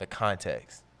ignore the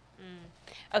context.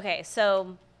 Okay,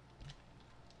 so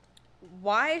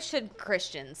why should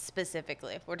Christians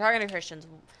specifically, if we're talking to Christians,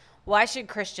 why should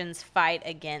Christians fight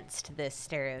against this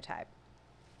stereotype?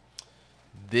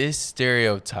 This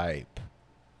stereotype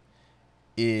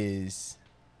is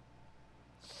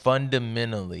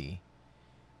fundamentally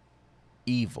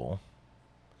evil,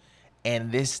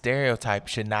 and this stereotype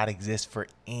should not exist for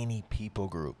any people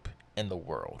group in the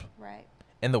world. Right.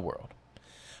 In the world.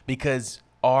 Because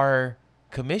our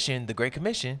commission, the Great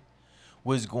Commission,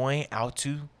 was going out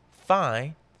to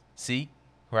find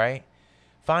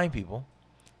people,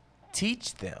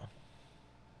 teach them,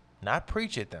 not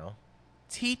preach at them,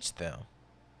 teach them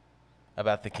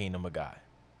about the kingdom of God.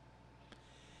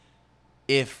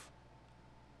 If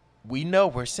we know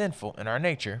we're sinful in our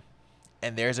nature,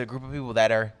 and there's a group of people that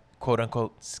are quote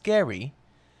unquote scary,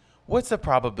 what's the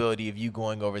probability of you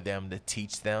going over them to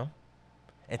teach them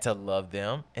and to love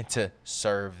them and to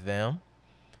serve them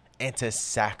and to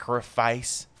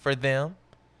sacrifice for them?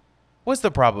 What's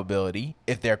the probability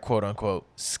if they're quote unquote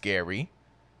scary?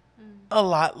 A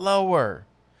lot lower.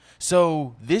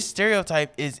 So this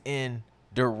stereotype is in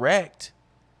direct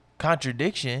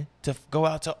contradiction to go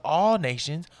out to all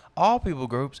nations, all people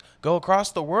groups, go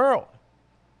across the world.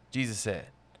 Jesus said.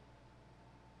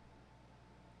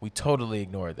 We totally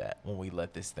ignore that when we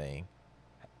let this thing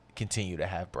continue to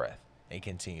have breath and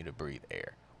continue to breathe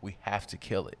air. We have to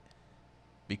kill it,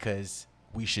 because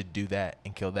we should do that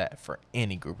and kill that for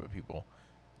any group of people,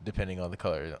 depending on the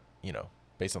color,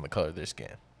 based on the color of their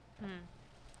skin.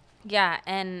 Yeah,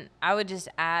 and I would just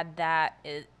add that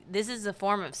this is a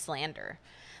form of slander.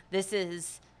 This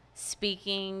is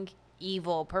speaking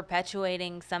evil,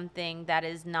 perpetuating something that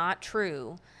is not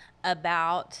true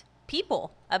about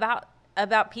people,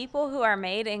 about people who are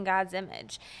made in God's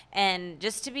image. And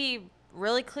just to be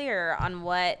really clear on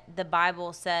what the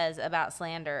Bible says about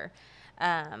slander,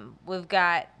 we've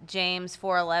got James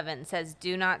 4:11 says,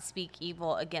 "Do not speak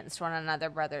evil against one another,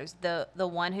 brothers. The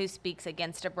one who speaks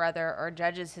against a brother or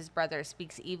judges his brother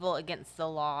speaks evil against the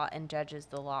law and judges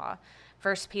the law."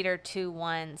 1 Peter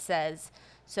 2:1 says,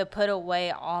 "So put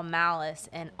away all malice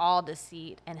and all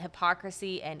deceit and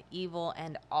hypocrisy and evil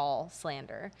and all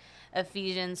slander."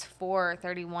 Ephesians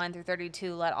 4:31 through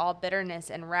 32, "Let all bitterness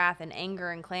and wrath and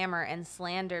anger and clamor and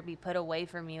slander be put away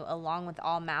from you, along with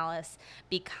all malice.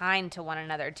 Be kind to one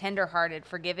another, tenderhearted,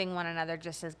 forgiving one another,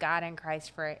 just as God in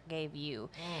Christ forgave you."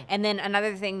 And then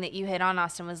another thing that you hit on,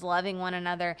 Austin, was loving one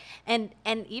another and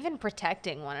even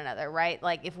protecting one another, right?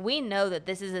 Like, if we know that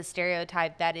this is a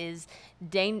stereotype that is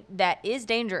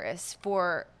dangerous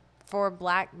for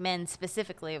Black men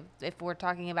specifically, if we're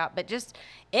talking about, but just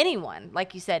anyone,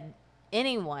 like you said,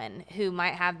 anyone who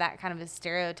might have that kind of a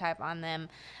stereotype on them,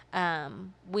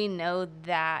 we know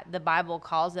that the Bible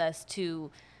calls us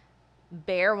to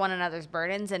bear one another's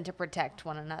burdens and to protect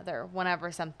one another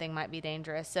whenever something might be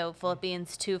dangerous. So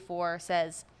Philippians 2:4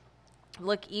 says,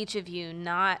 look, each of you,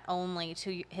 not only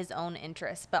to his own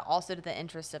interests, but also to the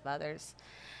interests of others.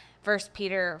 1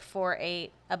 Peter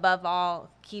 4:8, above all,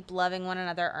 keep loving one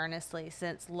another earnestly,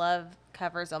 since love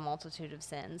covers a multitude of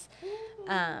sins.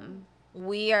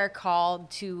 We are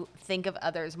called to think of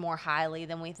others more highly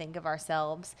than we think of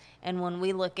ourselves. And when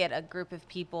we look at a group of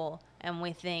people and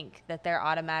we think that they're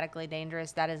automatically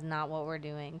dangerous, that is not what we're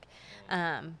doing.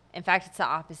 In fact, it's the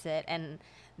opposite. And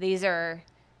these are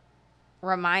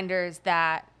reminders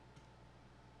that,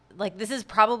 like, this is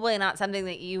probably not something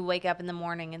that you wake up in the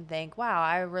morning and think, wow,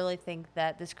 I really think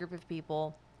that this group of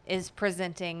people is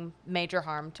presenting major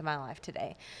harm to my life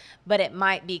today. But it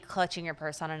might be clutching your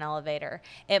purse on an elevator.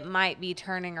 It might be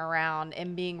turning around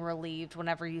and being relieved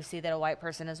whenever you see that a white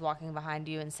person is walking behind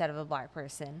you instead of a black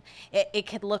person. It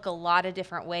could look a lot of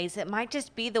different ways. It might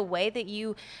just be the way that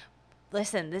you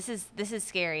listen. This is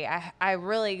scary. I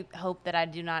really hope that I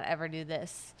do not ever do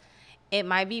this. It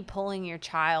might be pulling your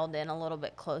child in a little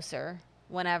bit closer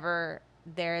whenever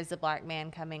there is a black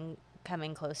man coming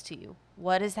close to you.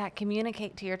 What does that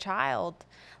communicate to your child?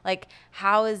 Like,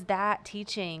 how is that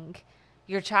teaching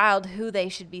your child who they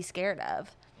should be scared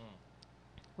of?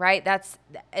 Right? They're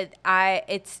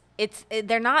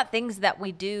not things that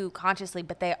we do consciously,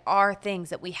 but they are things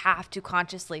that we have to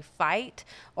consciously fight,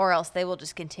 or else they will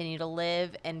just continue to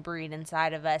live and breed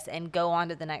inside of us and go on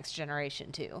to the next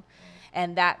generation too.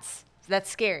 And that's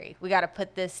scary. We got to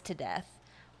put this to death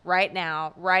right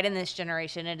now, right in this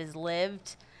generation. It has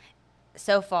lived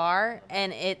so far,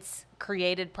 and it's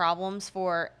created problems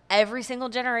for every single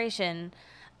generation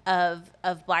of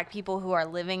black people who are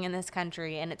living in this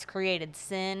country, and it's created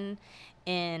sin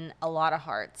in a lot of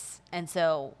hearts. And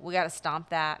so we got to stomp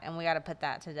that, and we got to put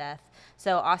that to death.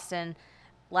 So Austin,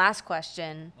 last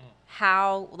question.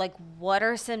 What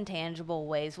are some tangible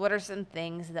ways, what are some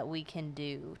things that we can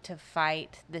do to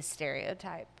fight this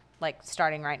stereotype, like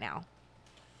starting right now?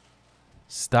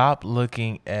 Stop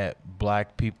looking at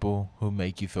black people who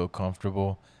make you feel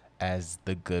comfortable as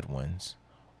the good ones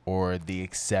or the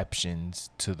exceptions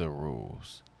to the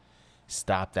rules.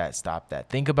 Stop that.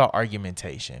 Think about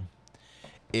argumentation.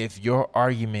 If your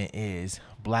argument is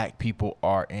black people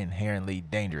are inherently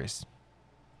dangerous,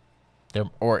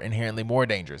 or inherently more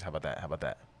dangerous, how about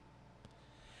that?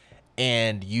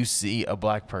 And you see a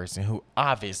black person who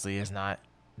obviously is not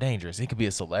dangerous. It could be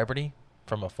a celebrity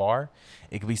from afar.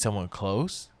 It could be someone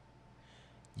close.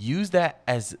 Use that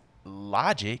as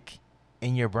logic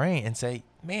in your brain and say,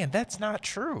 man, that's not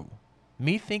true.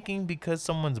 Me thinking because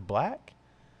someone's black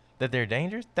that they're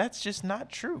dangerous, that's just not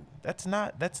true. That's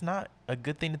not a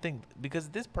good thing to think, because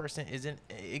this person is an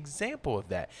example of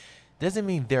that. Doesn't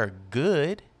mean they're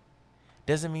good.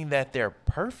 Doesn't mean that they're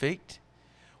perfect.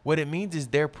 What it means is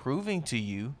they're proving to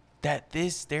you that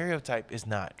this stereotype is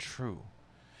not true.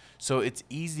 So it's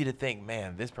easy to think,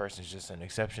 man, this person is just an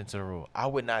exception to the rule. I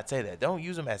would not say that. Don't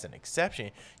use them as an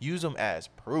exception. Use them as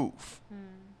proof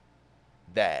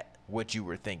that what you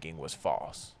were thinking was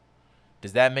false.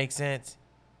 Does that make sense?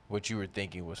 What you were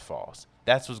thinking was false.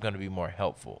 That's what's going to be more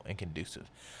helpful and conducive.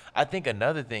 I think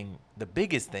another thing, the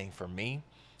biggest thing for me,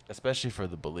 especially for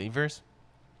the believers,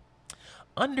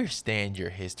 understand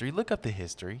your history. Look up the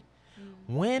history.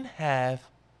 When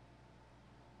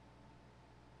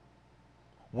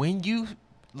you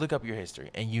look up your history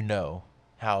and you know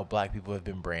how black people have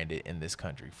been branded in this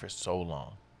country for so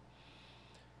long,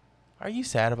 are you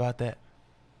sad about that?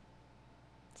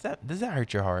 Does that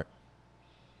hurt your heart?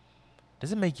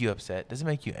 Does it make you upset? Does it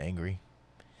make you angry?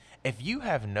 If you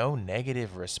have no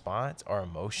negative response or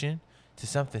emotion to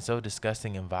something so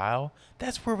disgusting and vile,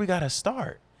 that's where we got to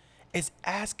start. It's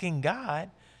asking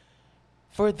God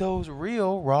for those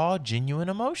real, raw, genuine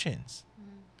emotions.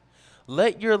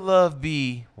 Let your love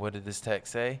be, what did this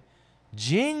text say?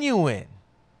 Genuine.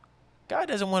 God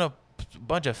doesn't want a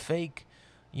bunch of fake,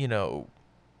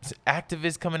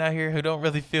 activists coming out here who don't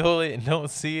really feel it and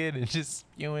don't see it and just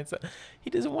spewing stuff. He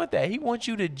doesn't want that. He wants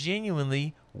you to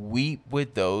genuinely weep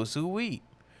with those who weep,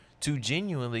 to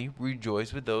genuinely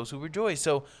rejoice with those who rejoice.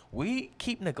 So we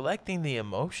keep neglecting the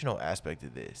emotional aspect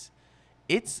of this.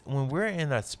 It's when we're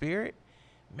in a spirit,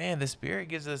 man, the spirit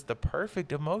gives us the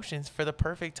perfect emotions for the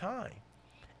perfect time.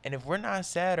 And if we're not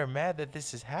sad or mad that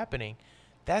this is happening,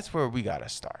 that's where we got to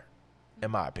start,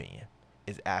 in my opinion,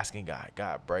 is asking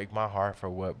God, break my heart for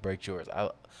what breaks yours.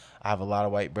 I have a lot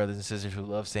of white brothers and sisters who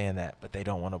love saying that, but they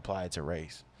don't want to apply it to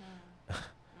race.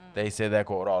 They say that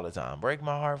quote all the time. Break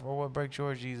my heart for what breaks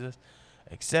yours, Jesus.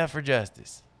 except for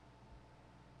justice.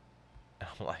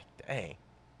 I'm like, dang.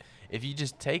 If you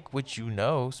just take what you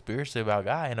know spiritually about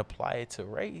God and apply it to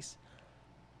race,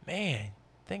 man,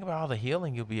 think about all the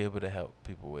healing you'll be able to help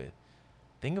people with.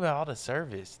 Think about all the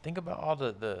service. Think about all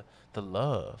the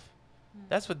love.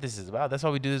 That's what this is about. That's why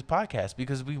we do this podcast,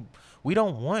 because we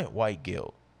don't want white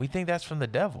guilt. We think that's from the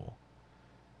devil.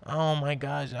 Oh my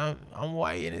gosh, I'm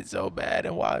white and it's so bad.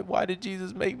 And why did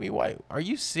Jesus make me white? Are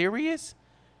you serious?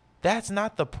 That's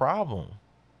not the problem.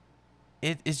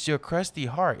 It's your crusty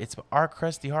heart. It's our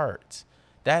crusty hearts.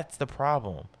 That's the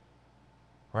problem,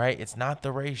 right? It's not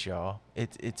the race, y'all.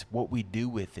 It's what we do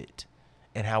with it,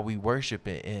 and how we worship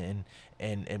it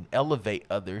and elevate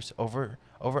others over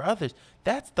others.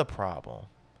 That's the problem.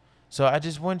 So I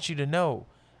just want you to know,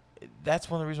 that's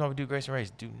one of the reasons why we do Grace and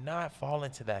Race. Do not fall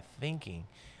into that thinking.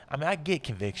 I mean, I get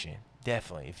conviction,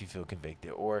 definitely, if you feel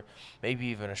convicted, or maybe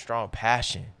even a strong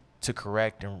passion to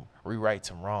correct and rewrite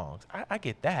some wrongs. I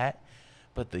get that.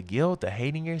 But the guilt, the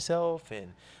hating yourself,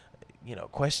 and,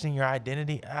 questioning your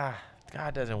identity,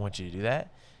 God doesn't want you to do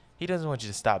that. He doesn't want you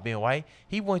to stop being white.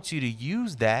 He wants you to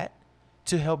use that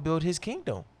to help build his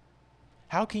kingdom.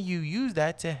 How can you use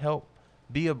that to help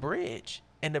be a bridge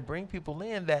and to bring people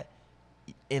in that,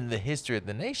 in the history of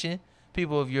the nation,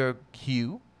 people of your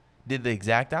hue did the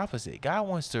exact opposite? God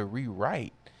wants to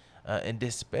rewrite and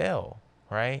dispel,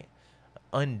 right?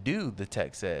 Undo, the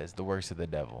text says, the works of the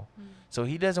devil. So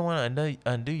he doesn't want to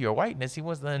undo your whiteness. He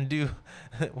wants to undo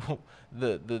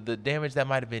the damage that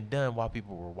might have been done while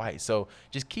people were white. So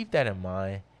just keep that in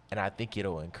mind, and I think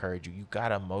it'll encourage you. You got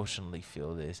to emotionally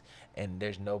feel this, and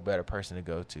there's no better person to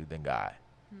go to than God.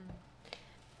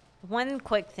 One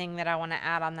quick thing that I want to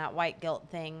add on that white guilt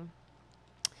thing.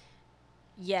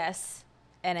 Yes,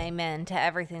 and amen to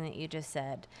everything that you just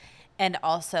said. And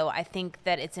also, I think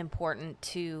that it's important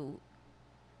to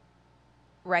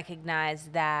recognize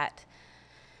that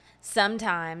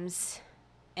sometimes,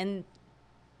 and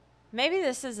maybe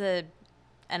this is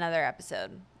another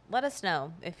episode. Let us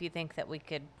know if you think that we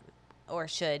could or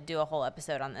should do a whole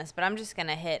episode on this, but I'm just going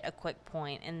to hit a quick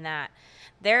point in that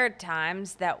there are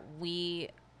times that we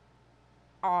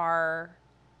don't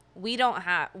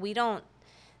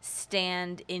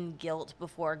stand in guilt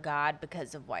before God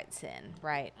because of white sin,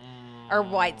 right? Or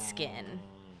white skin.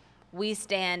 We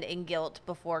stand in guilt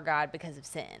before God because of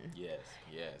sin. Yes,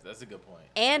 that's a good point.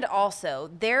 And also,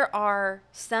 there are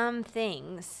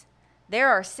sins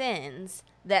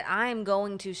that I'm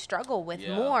going to struggle with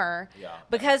more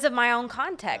because of my own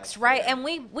context, right? Fair. And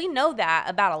we know that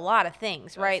about a lot of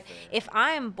things, right? Fair. If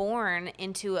I am born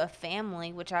into a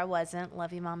family, which I wasn't,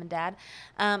 love you, Mom and Dad.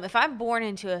 If I'm born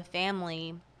into a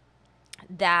family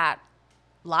that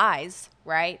lies,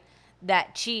 right?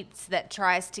 That cheats, that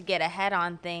tries to get ahead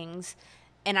on things,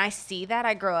 and I see that,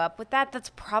 I grow up with that, that's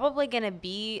probably going to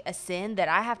be a sin that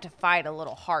I have to fight a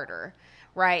little harder,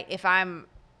 right? If I'm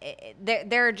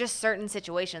there are just certain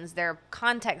situations, there are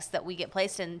contexts that we get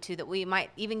placed into that we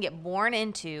might even get born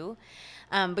into,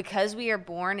 because we are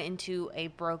born into a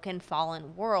broken,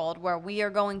 fallen world where we are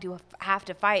going to have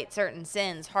to fight certain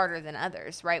sins harder than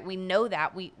others, right? We know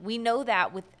that. We know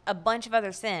that with a bunch of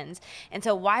other sins. And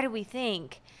so why do we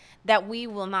think that we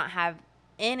will not have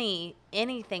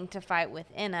anything to fight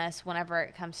within us whenever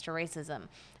it comes to racism?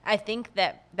 I think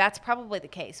that that's probably the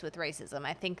case with racism.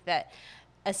 I think that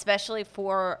especially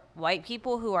for white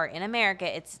people who are in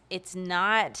America, it's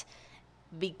not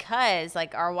because,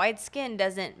 like, our white skin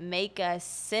doesn't make us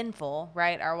sinful,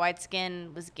 right? Our white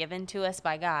skin was given to us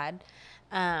by God,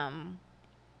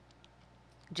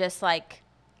 just like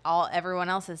everyone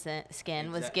else's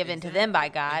skin was given to them by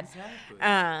God.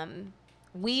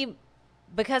 Exactly.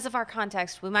 Because of our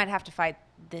context, we might have to fight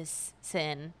this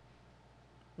sin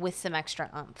with some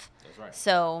extra oomph. That's right.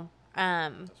 So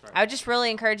That's right. I would just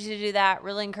really encourage you to do that.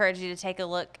 Really encourage you to take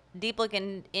a deep look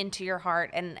into your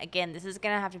heart. And again, this is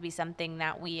going to have to be something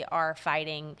that we are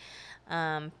fighting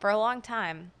for a long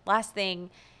time. Last thing,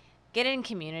 get in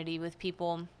community with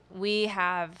people. We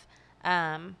have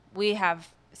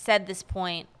said this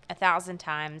point 1,000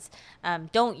 times.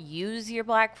 Don't use your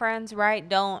black friends, right?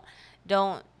 Don't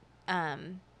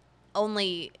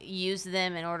only use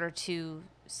them in order to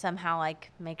somehow like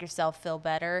make yourself feel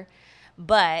better.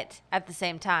 But at the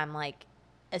same time, like,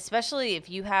 especially if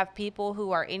you have people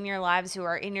who are in your lives, who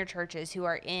are in your churches, who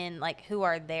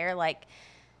are there, like,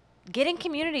 get in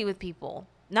community with people.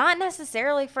 Not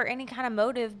necessarily for any kind of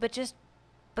motive, but just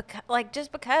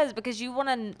because you want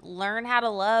to learn how to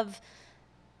love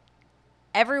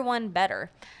everyone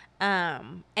better.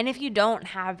 And if you don't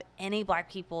have any black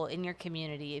people in your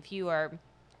community, if you are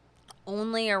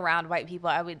only around white people,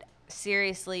 I would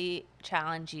seriously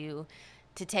challenge you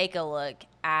to take a look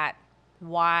at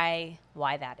why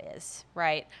that is,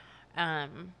 right?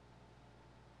 And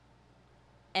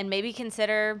maybe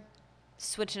consider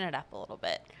switching it up a little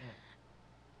bit.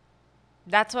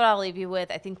 That's what I'll leave you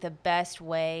with. I think the best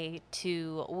way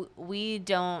to, we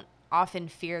don't often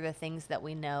fear the things that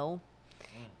we know.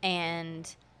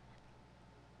 And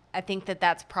I think that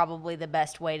that's probably the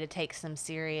best way to take some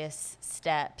serious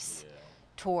steps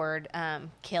toward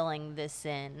killing this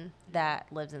sin that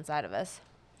lives inside of us.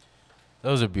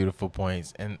 Those are beautiful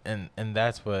points. And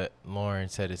that's what Lauren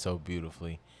said it so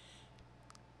beautifully.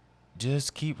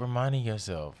 Just keep reminding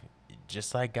yourself,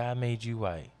 just like God made you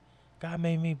white, God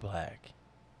made me black,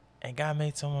 and God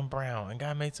made someone brown, and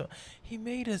God made He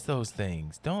made us those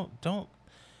things. Don't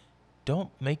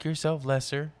make yourself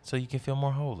lesser so you can feel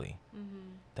more holy.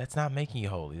 That's not making you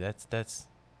holy. That's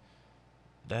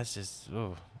just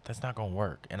that's not gonna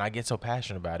work. And I get so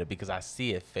passionate about it because I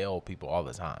see it fail people all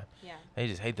the time. Yeah, they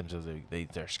just hate themselves.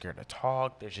 They're scared to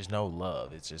talk. There's just no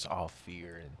love. It's just all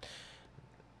fear and.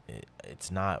 It's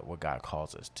not what God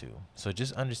calls us to. So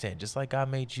just understand, just like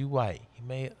God made you white, He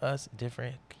made us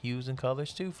different hues and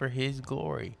colors too for His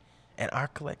glory and our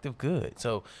collective good.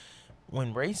 So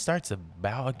when race starts to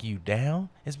bog you down,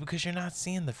 it's because you're not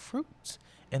seeing the fruits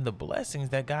and the blessings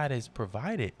that God has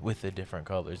provided with the different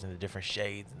colors and the different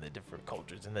shades and the different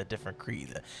cultures and the different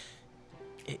creeds.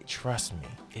 Trust me,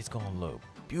 it's going to look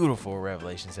beautiful,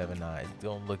 Revelation 7:9. It's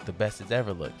going to look the best it's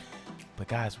ever looked. But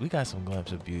guys, we got some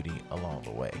glimpse of beauty along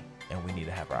the way, and we need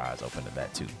to have our eyes open to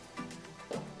that too.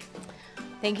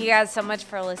 Thank you guys so much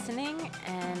for listening,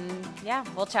 and yeah,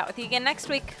 we'll chat with you again next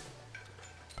week.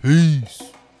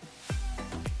 Peace.